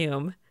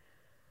volume.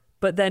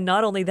 But then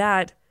not only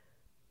that,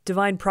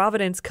 Divine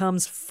Providence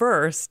comes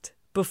first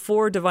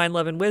before Divine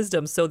Love and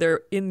Wisdom. So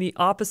they're in the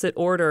opposite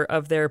order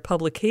of their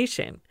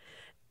publication.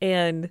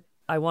 And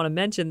I want to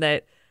mention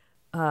that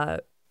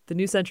the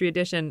New Century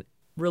Edition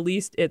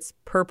released its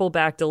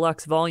purple-back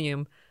deluxe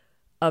volume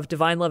of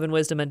Divine Love and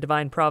Wisdom and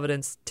Divine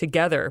Providence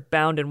together,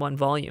 bound in one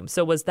volume.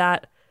 So was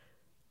that,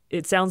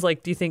 it sounds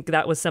like, do you think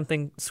that was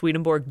something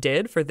Swedenborg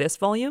did for this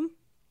volume?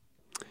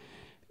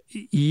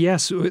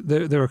 Yes,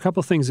 there are a couple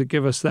of things that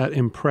give us that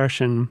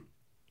impression.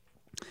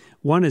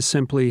 One is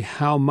simply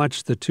how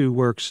much the two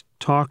works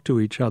talk to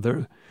each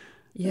other.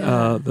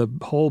 Yeah. The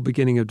whole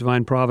beginning of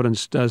Divine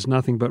Providence does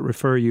nothing but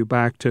refer you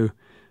back to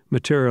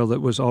material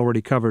that was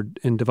already covered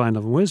in Divine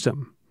Love and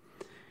Wisdom.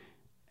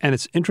 And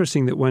it's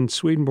interesting that when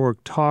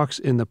Swedenborg talks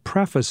in the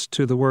preface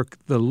to the work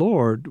The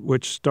Lord,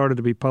 which started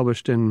to be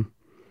published in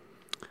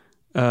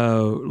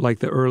like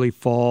the early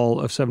fall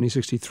of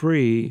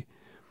 1763,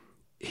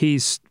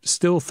 he's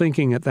still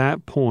thinking at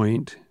that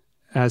point,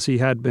 as he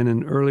had been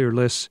in earlier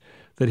lists,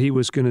 that he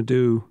was going to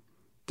do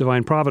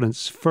Divine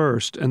Providence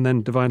first and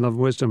then Divine Love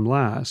and Wisdom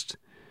last.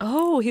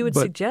 Oh, he would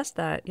suggest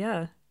that,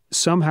 yeah.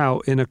 Somehow,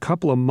 in a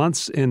couple of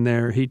months in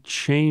there, he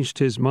changed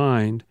his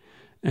mind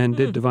and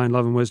did Divine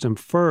Love and Wisdom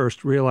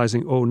first,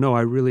 realizing, oh, no,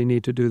 I really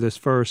need to do this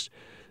first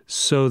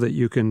so that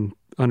you can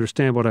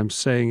understand what I'm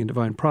saying in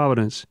Divine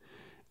Providence,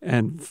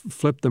 and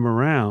flip them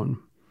around.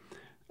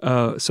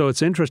 So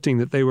it's interesting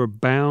that they were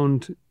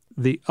bound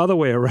the other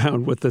way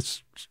around with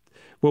this,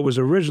 what was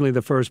originally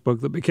the first book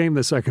that became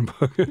the second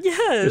book.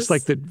 Yes. It's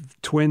like the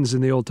twins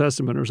in the Old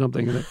Testament or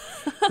something.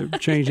 They're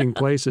changing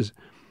places.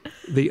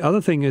 The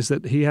other thing is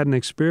that he had an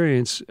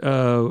experience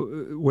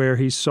where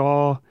he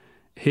saw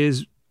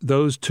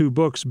those two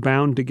books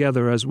bound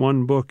together as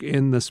one book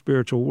in the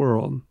spiritual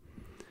world.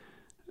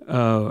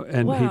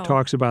 And he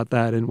talks about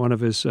that in one of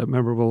his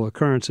memorable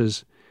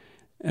occurrences,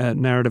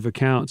 narrative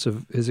accounts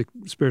of his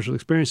spiritual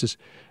experiences.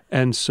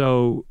 And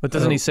so... But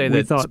doesn't he say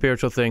that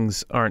spiritual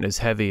things aren't as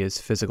heavy as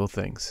physical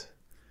things?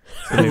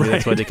 So maybe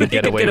that's why they could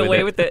get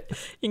away with it.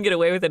 You can get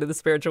away with it in the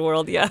spiritual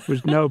world, yeah.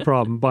 There's no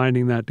problem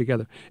binding that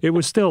together. It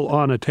was still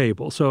on a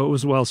table, so it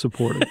was well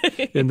supported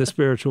in the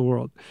spiritual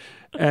world.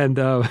 And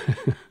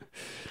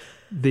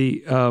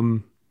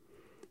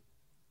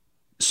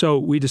so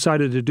we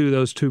decided to do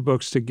those two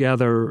books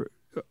together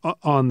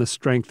on the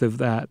strength of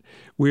that.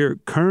 We're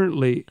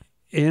currently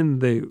in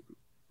the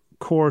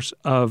course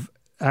of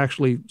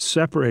actually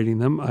separating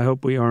them. I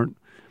hope we aren't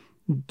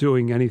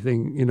doing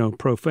anything,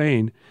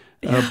 profane,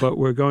 but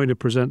we're going to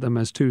present them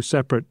as two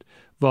separate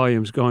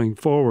volumes going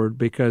forward,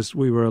 because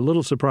we were a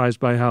little surprised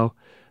by how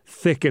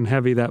thick and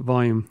heavy that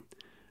volume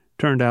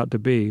turned out to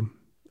be.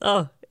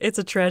 Oh, it's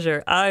a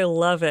treasure. I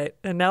love it.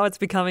 And now it's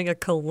becoming a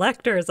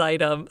collector's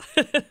item.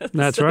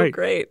 That's so right.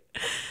 Great.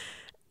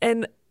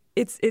 And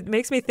it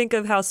makes me think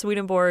of how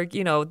Swedenborg,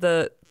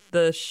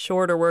 the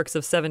shorter works of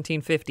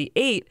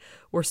 1758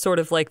 were sort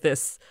of like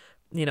this,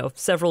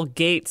 several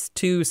gates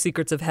to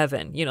Secrets of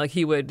Heaven.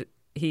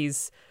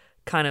 He's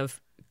kind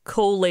of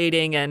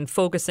collating and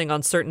focusing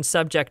on certain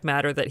subject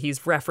matter that he's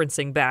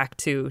referencing back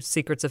to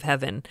Secrets of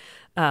Heaven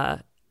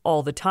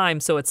all the time.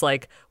 So it's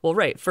like, well,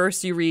 right,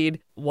 first you read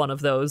one of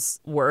those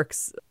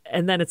works,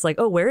 and then it's like,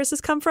 oh, where does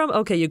this come from?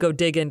 Okay, you go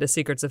dig into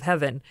Secrets of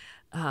Heaven,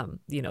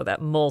 that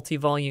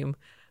multi-volume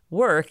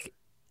work.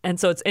 And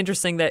so it's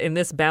interesting that in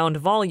this bound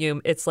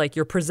volume, it's like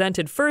you're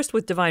presented first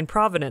with Divine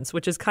Providence,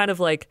 which is kind of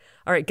like,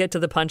 all right, get to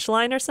the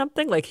punchline or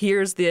something. Like,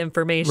 here's the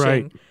information.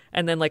 Right.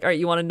 And then like, all right,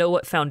 you want to know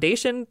what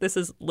foundation this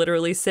is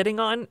literally sitting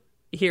on?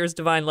 Here's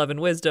Divine Love and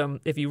Wisdom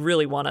if you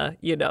really want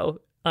to,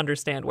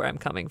 understand where I'm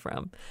coming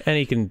from. And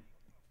he can,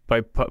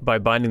 by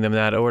binding them in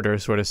that order,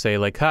 sort of say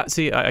like,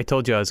 see, I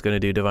told you I was going to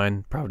do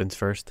Divine Providence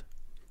first.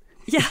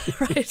 Yeah,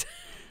 right.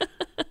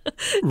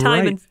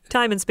 Time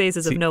and space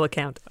is of no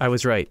account. I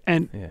was right.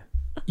 And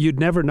you'd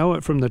never know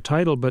it from the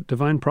title, but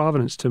Divine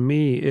Providence to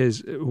me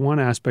is one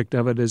aspect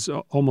of it is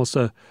almost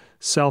a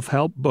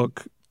self-help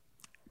book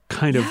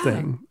kind of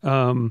thing.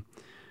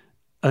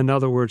 In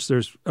other words,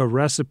 there's a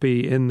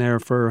recipe in there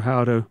for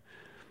how to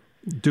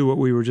do what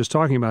we were just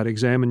talking about.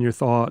 Examine your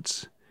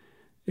thoughts,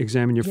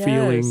 examine your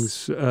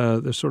feelings.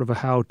 There's sort of a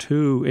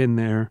how-to in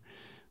there,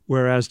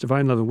 whereas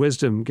Divine Love and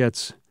Wisdom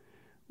gets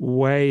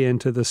way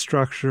into the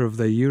structure of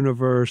the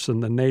universe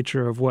and the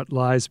nature of what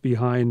lies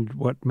behind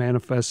what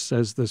manifests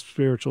as the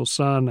spiritual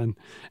sun. And,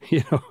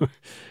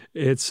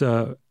 it's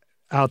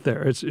out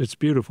there. It's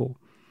beautiful.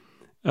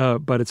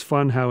 But it's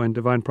fun how in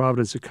Divine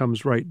Providence it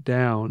comes right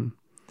down.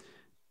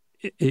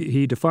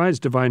 He defines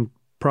Divine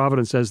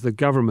Providence as the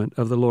government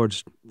of the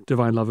Lord's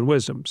divine love and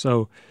wisdom.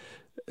 So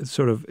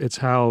it's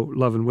how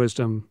love and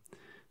wisdom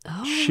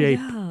shape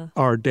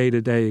our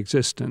day-to-day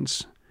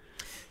existence.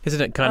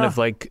 Isn't it kind of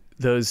like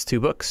those two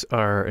books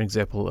are an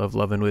example of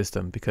love and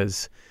wisdom,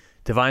 because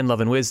divine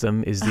love and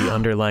wisdom is the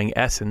underlying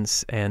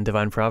essence and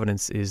Divine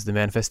Providence is the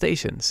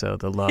manifestation. So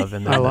the love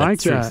and the I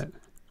like truth.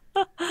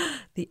 that.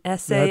 The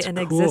esse That's and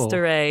cool.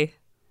 existere.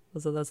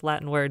 Those are those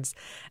Latin words.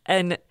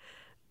 And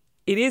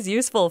it is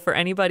useful for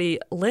anybody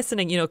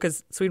listening,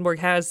 because Swedenborg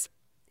has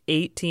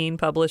 18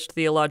 published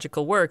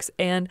theological works,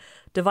 and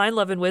Divine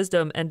Love and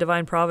Wisdom and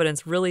Divine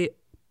Providence really,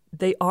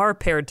 they are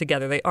paired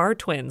together. They are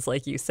twins,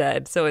 like you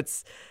said. So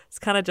it's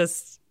kind of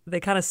just, they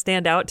kind of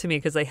stand out to me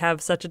because they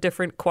have such a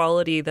different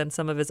quality than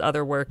some of his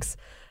other works.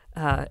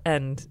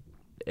 And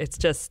it's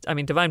just,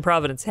 Divine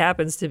Providence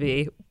happens to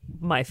be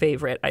my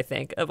favorite, I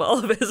think, of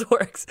all of his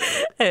works.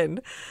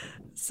 And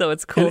so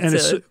it's cool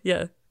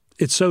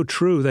It's so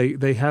true.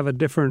 They have a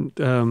different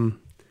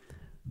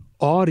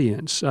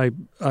audience. I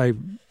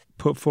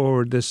put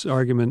forward this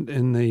argument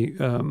in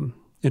the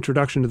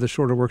introduction to the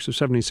shorter works of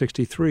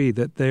 1763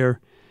 that they're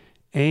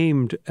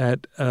aimed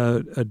at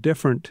a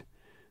different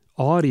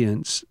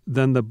audience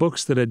than the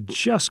books that had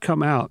just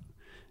come out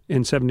in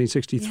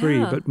 1763,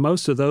 Yeah. but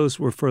most of those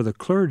were for the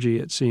clergy,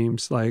 it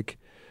seems like.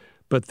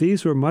 But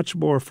these were much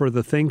more for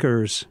the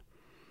thinkers,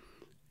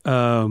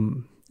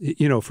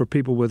 for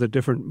people with a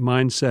different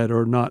mindset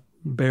or not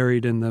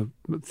buried in the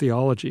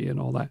theology and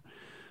all that.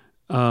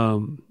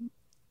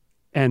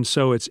 And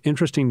so it's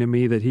interesting to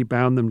me that he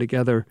bound them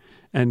together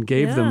and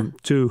gave them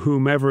to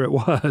whomever it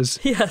was.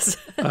 Yes.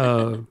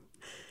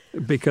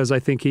 Because I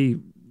think he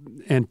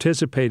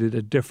anticipated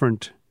a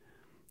different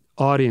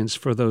audience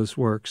for those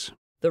works.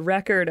 The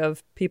record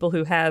of people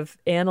who have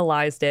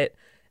analyzed it,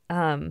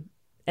 and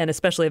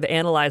especially have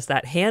analyzed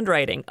that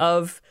handwriting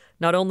of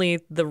not only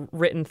the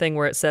written thing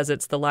where it says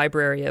it's the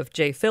library of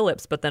J.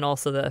 Phillips, but then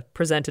also the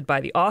presented by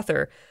the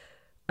author.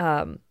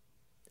 The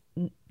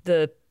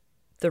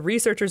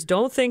researchers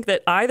don't think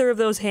that either of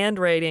those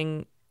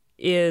handwriting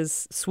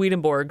is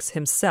Swedenborg's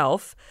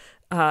himself,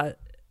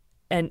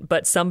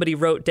 but somebody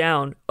wrote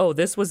down, oh,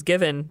 this was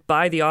given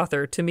by the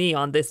author to me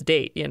on this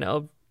date,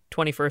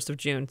 21st of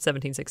June,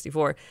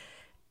 1764.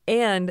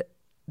 And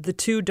the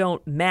two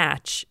don't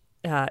match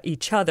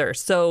each other.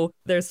 So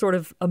there's sort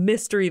of a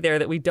mystery there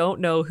that we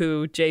don't know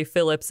who J.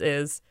 Phillips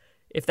is,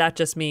 if that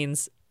just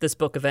means this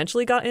book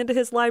eventually got into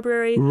his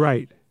library.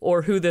 Right.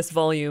 Or who this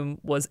volume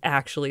was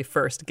actually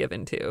first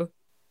given to.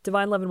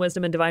 Divine Love and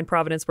Wisdom and Divine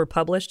Providence were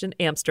published in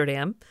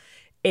Amsterdam.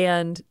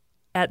 And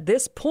at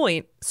this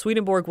point,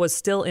 Swedenborg was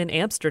still in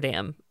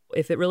Amsterdam.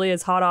 If it really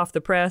is hot off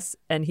the press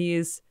and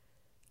he's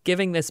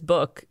giving this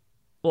book,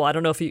 well, I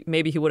don't know if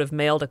maybe he would have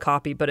mailed a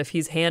copy, but if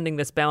he's handing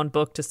this bound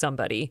book to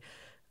somebody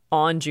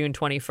on June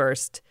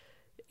 21st,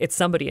 it's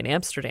somebody in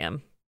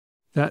Amsterdam.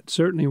 That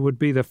certainly would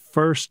be the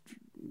first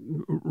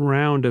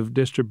round of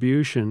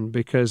distribution,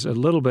 because a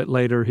little bit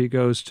later he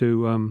goes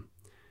to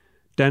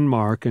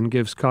Denmark and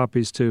gives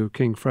copies to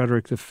King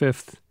Frederick V,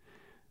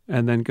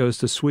 and then goes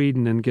to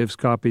Sweden and gives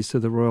copies to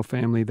the royal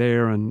family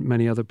there and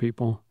many other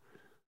people.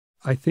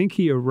 I think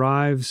he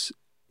arrives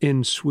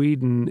in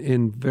Sweden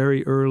in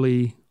very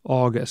early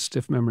August,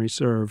 if memory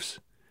serves,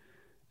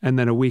 and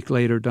then a week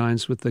later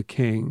dines with the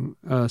king.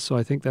 So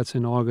I think that's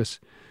in August.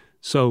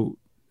 So,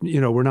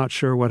 we're not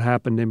sure what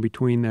happened in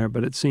between there,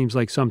 but it seems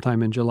like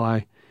sometime in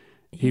July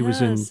he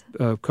was in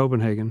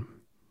Copenhagen.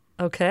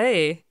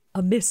 Okay.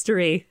 A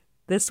mystery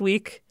this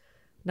week.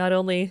 Not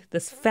only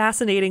this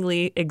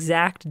fascinatingly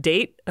exact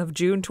date of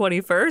June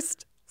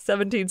 21st,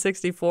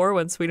 1764,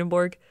 when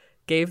Swedenborg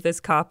gave this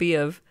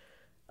a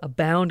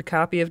bound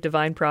copy of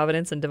Divine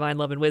Providence and Divine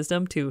Love and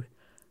Wisdom to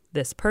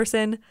this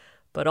person,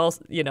 but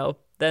also,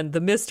 then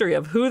the mystery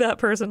of who that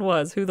person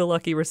was, who the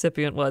lucky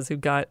recipient was who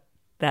got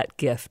that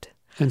gift.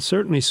 And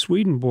certainly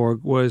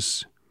Swedenborg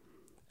was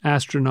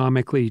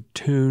astronomically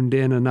tuned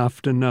in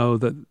enough to know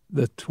that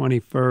the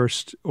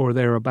 21st or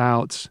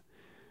thereabouts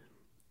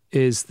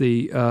is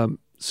the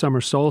summer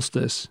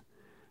solstice.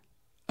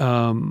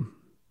 So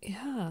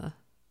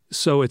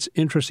it's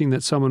interesting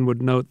that someone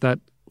would note that,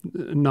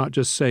 not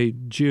just say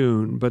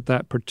June, but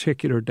that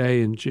particular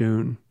day in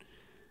June.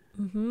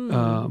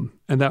 Mm-hmm.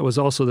 And that was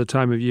also the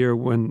time of year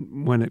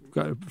when it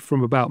got,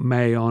 from about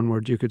May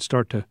onward, you could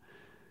start to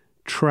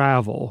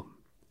travel.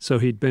 So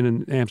he'd been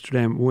in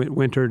Amsterdam,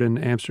 wintered in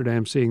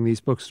Amsterdam, seeing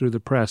these books through the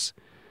press,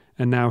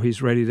 and now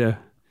he's ready to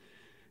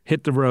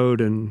hit the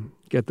road and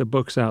get the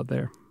books out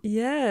there.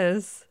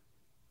 Yes.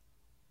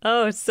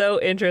 Oh, it's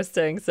so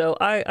interesting. So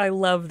I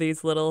love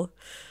these little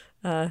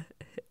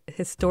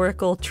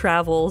historical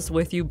travels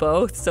with you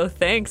both. So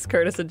thanks,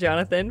 Curtis and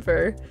Jonathan,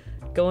 for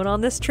going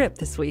on this trip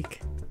this week.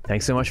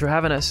 Thanks so much for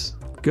having us.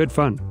 Good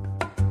fun.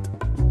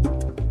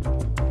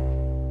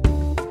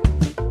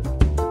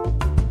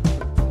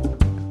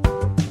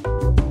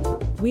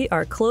 We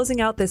are closing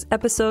out this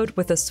episode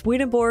with a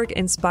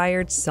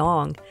Swedenborg-inspired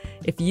song.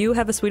 If you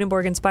have a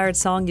Swedenborg-inspired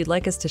song you'd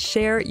like us to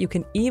share, you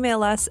can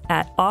email us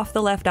at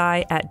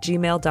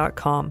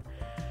offthelefti@gmail.com.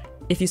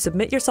 If you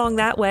submit your song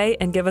that way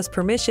and give us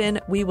permission,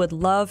 we would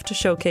love to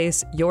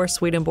showcase your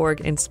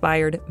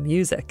Swedenborg-inspired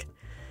music.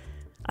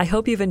 I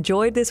hope you've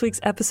enjoyed this week's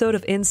episode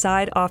of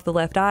Inside Off the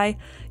Left Eye.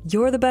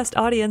 You're the best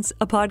audience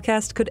a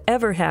podcast could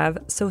ever have,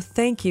 so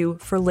thank you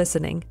for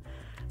listening.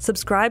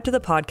 Subscribe to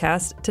the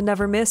podcast to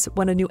never miss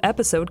when a new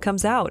episode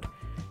comes out.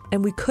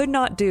 And we could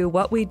not do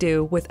what we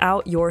do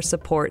without your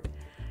support.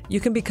 You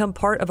can become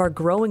part of our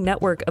growing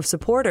network of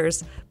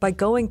supporters by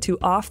going to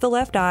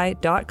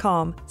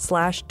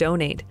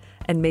offthelefti.com/donate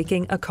and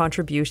making a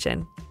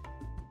contribution.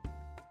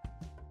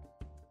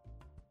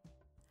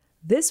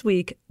 This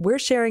week, we're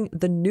sharing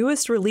the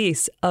newest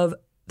release of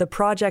the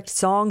project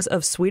Songs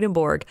of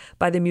Swedenborg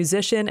by the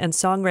musician and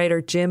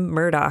songwriter Jim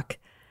Murdoch.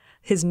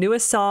 His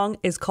newest song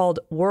is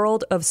called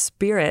World of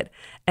Spirit,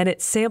 and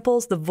it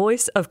samples the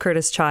voice of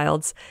Curtis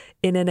Childs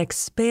in an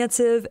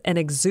expansive and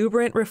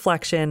exuberant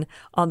reflection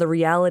on the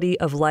reality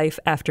of life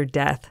after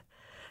death.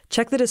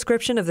 Check the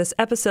description of this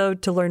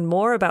episode to learn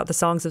more about the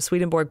Songs of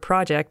Swedenborg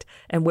project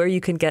and where you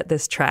can get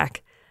this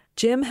track.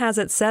 Jim has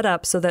it set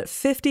up so that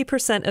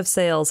 50% of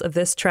sales of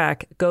this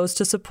track goes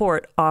to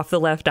support Off the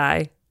Left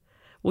Eye.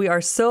 We are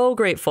so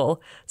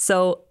grateful.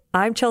 So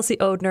I'm Chelsea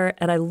Odhner,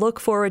 and I look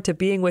forward to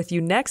being with you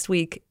next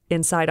week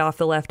inside Off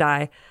the Left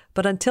Eye.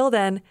 But until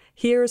then,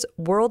 here's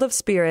World of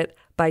Spirit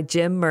by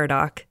Jim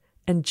Murdoch.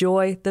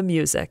 Enjoy the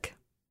music.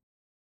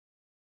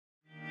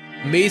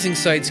 Amazing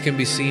sights can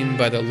be seen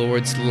by the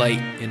Lord's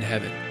light in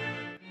heaven.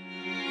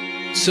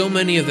 So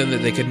many of them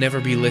that they could never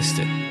be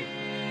listed.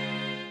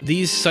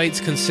 These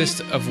sights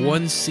consist of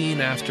one scene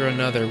after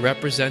another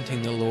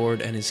representing the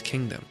Lord and His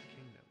kingdom.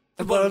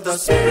 The world of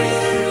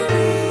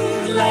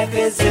spirit, life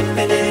is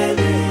infinite.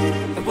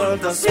 The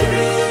world of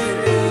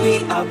spirit,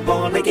 we are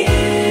born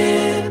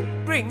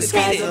again. Bring the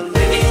skies are living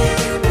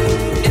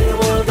in the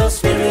world of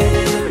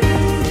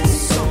spirit.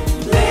 So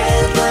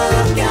let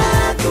love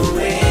guide the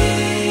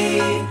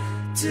way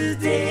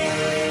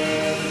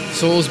today.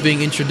 Souls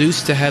being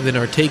introduced to heaven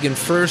are taken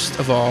first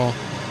of all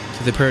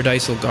to the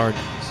paradisal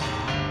gardens.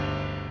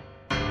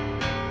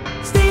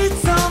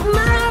 States of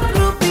mind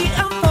will be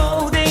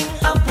upholding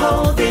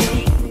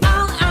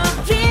all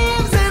our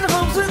dreams and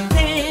hopes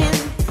within.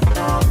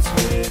 Love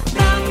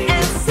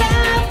and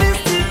service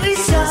to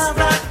each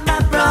other, my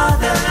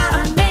brother.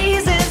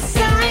 Amazing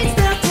sights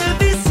still to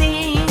be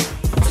seen.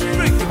 The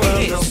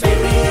world of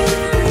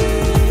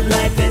spirit,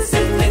 life is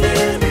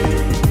infinite.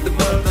 The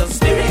world of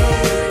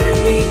spirit,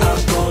 we are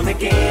born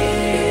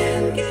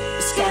again.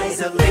 The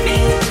skies are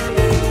living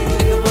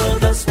in the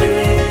world of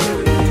spirit.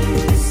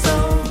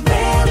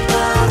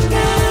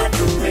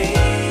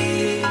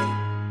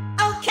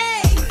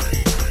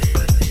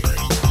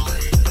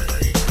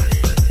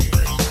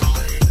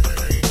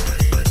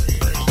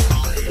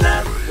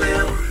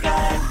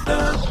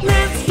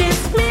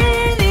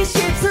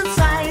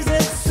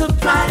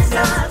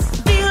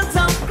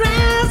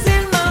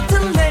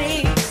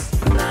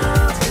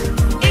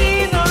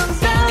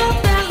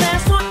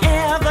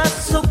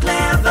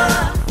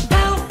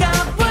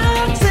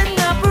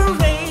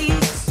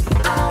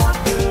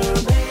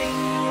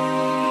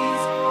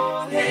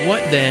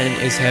 What then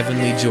is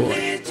heavenly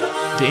joy?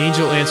 The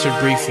angel answered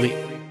briefly,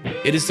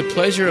 "It is the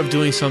pleasure of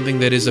doing something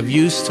that is of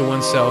use to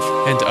oneself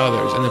and to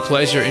others, and the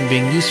pleasure in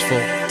being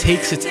useful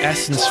takes its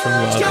essence from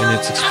love and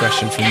its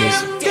expression from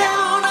wisdom."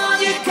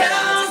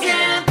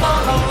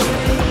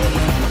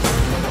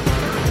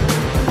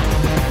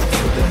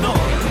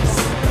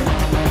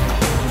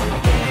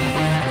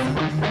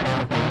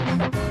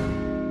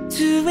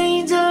 Two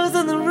angels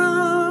in the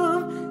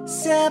room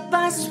sat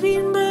by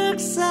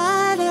Swedenborg's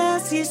side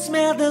as he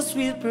smelled the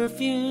sweet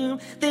perfume.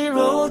 They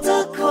rolled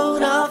the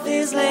coat off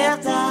his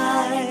left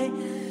eye,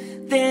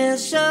 then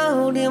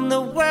showed him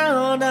the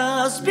world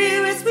of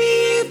spirits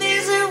we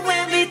visit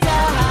when we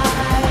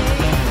die.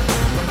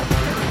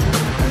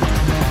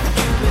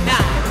 You and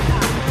I,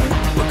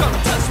 we're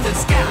gonna touch the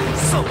sky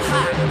so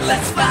high,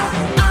 let's fly.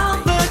 All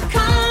the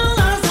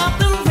colors of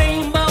the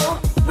rainbow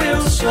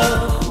will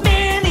show.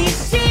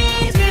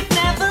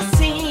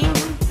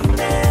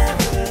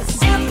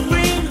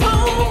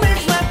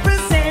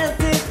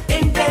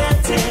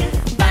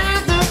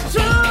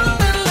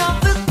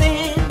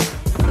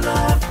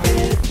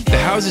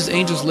 Houses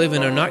angels live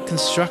in are not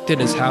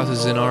constructed as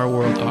houses in our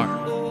world are,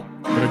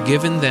 but are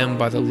given them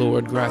by the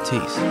Lord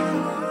gratis,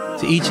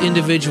 to each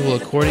individual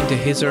according to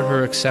his or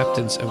her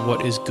acceptance of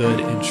what is good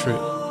and true.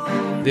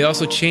 They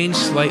also change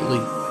slightly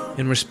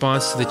in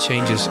response to the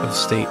changes of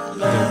state of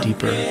their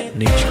deeper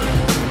nature.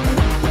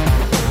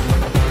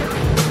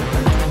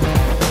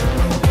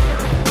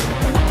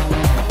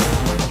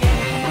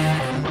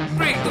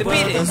 Bring the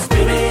beat in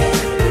spirit.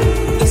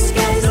 The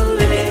skies are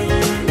living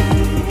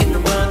in the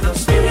world of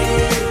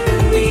spirit.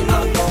 We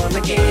are born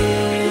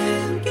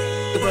again.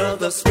 The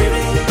world of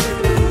spirit.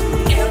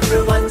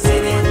 Everyone's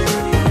in it.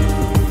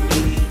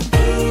 The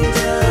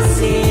angels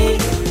sing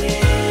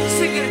it.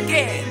 Sing it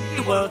again.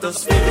 The world of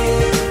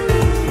spirit.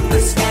 The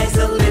skies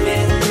are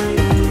living.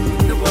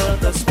 The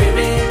world of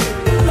spirit.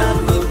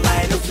 Love will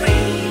light a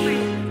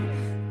flame.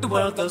 The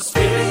world of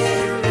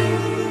spirit.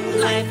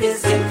 Life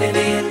is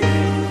infinite.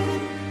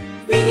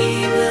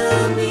 We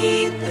will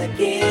meet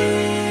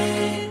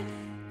again.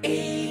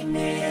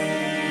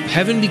 Amen.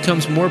 Heaven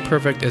becomes more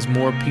perfect as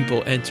more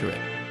people enter it.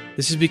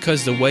 This is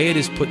because the way it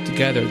is put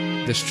together,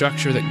 the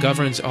structure that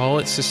governs all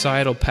its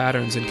societal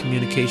patterns and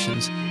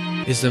communications,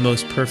 is the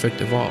most perfect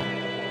of all.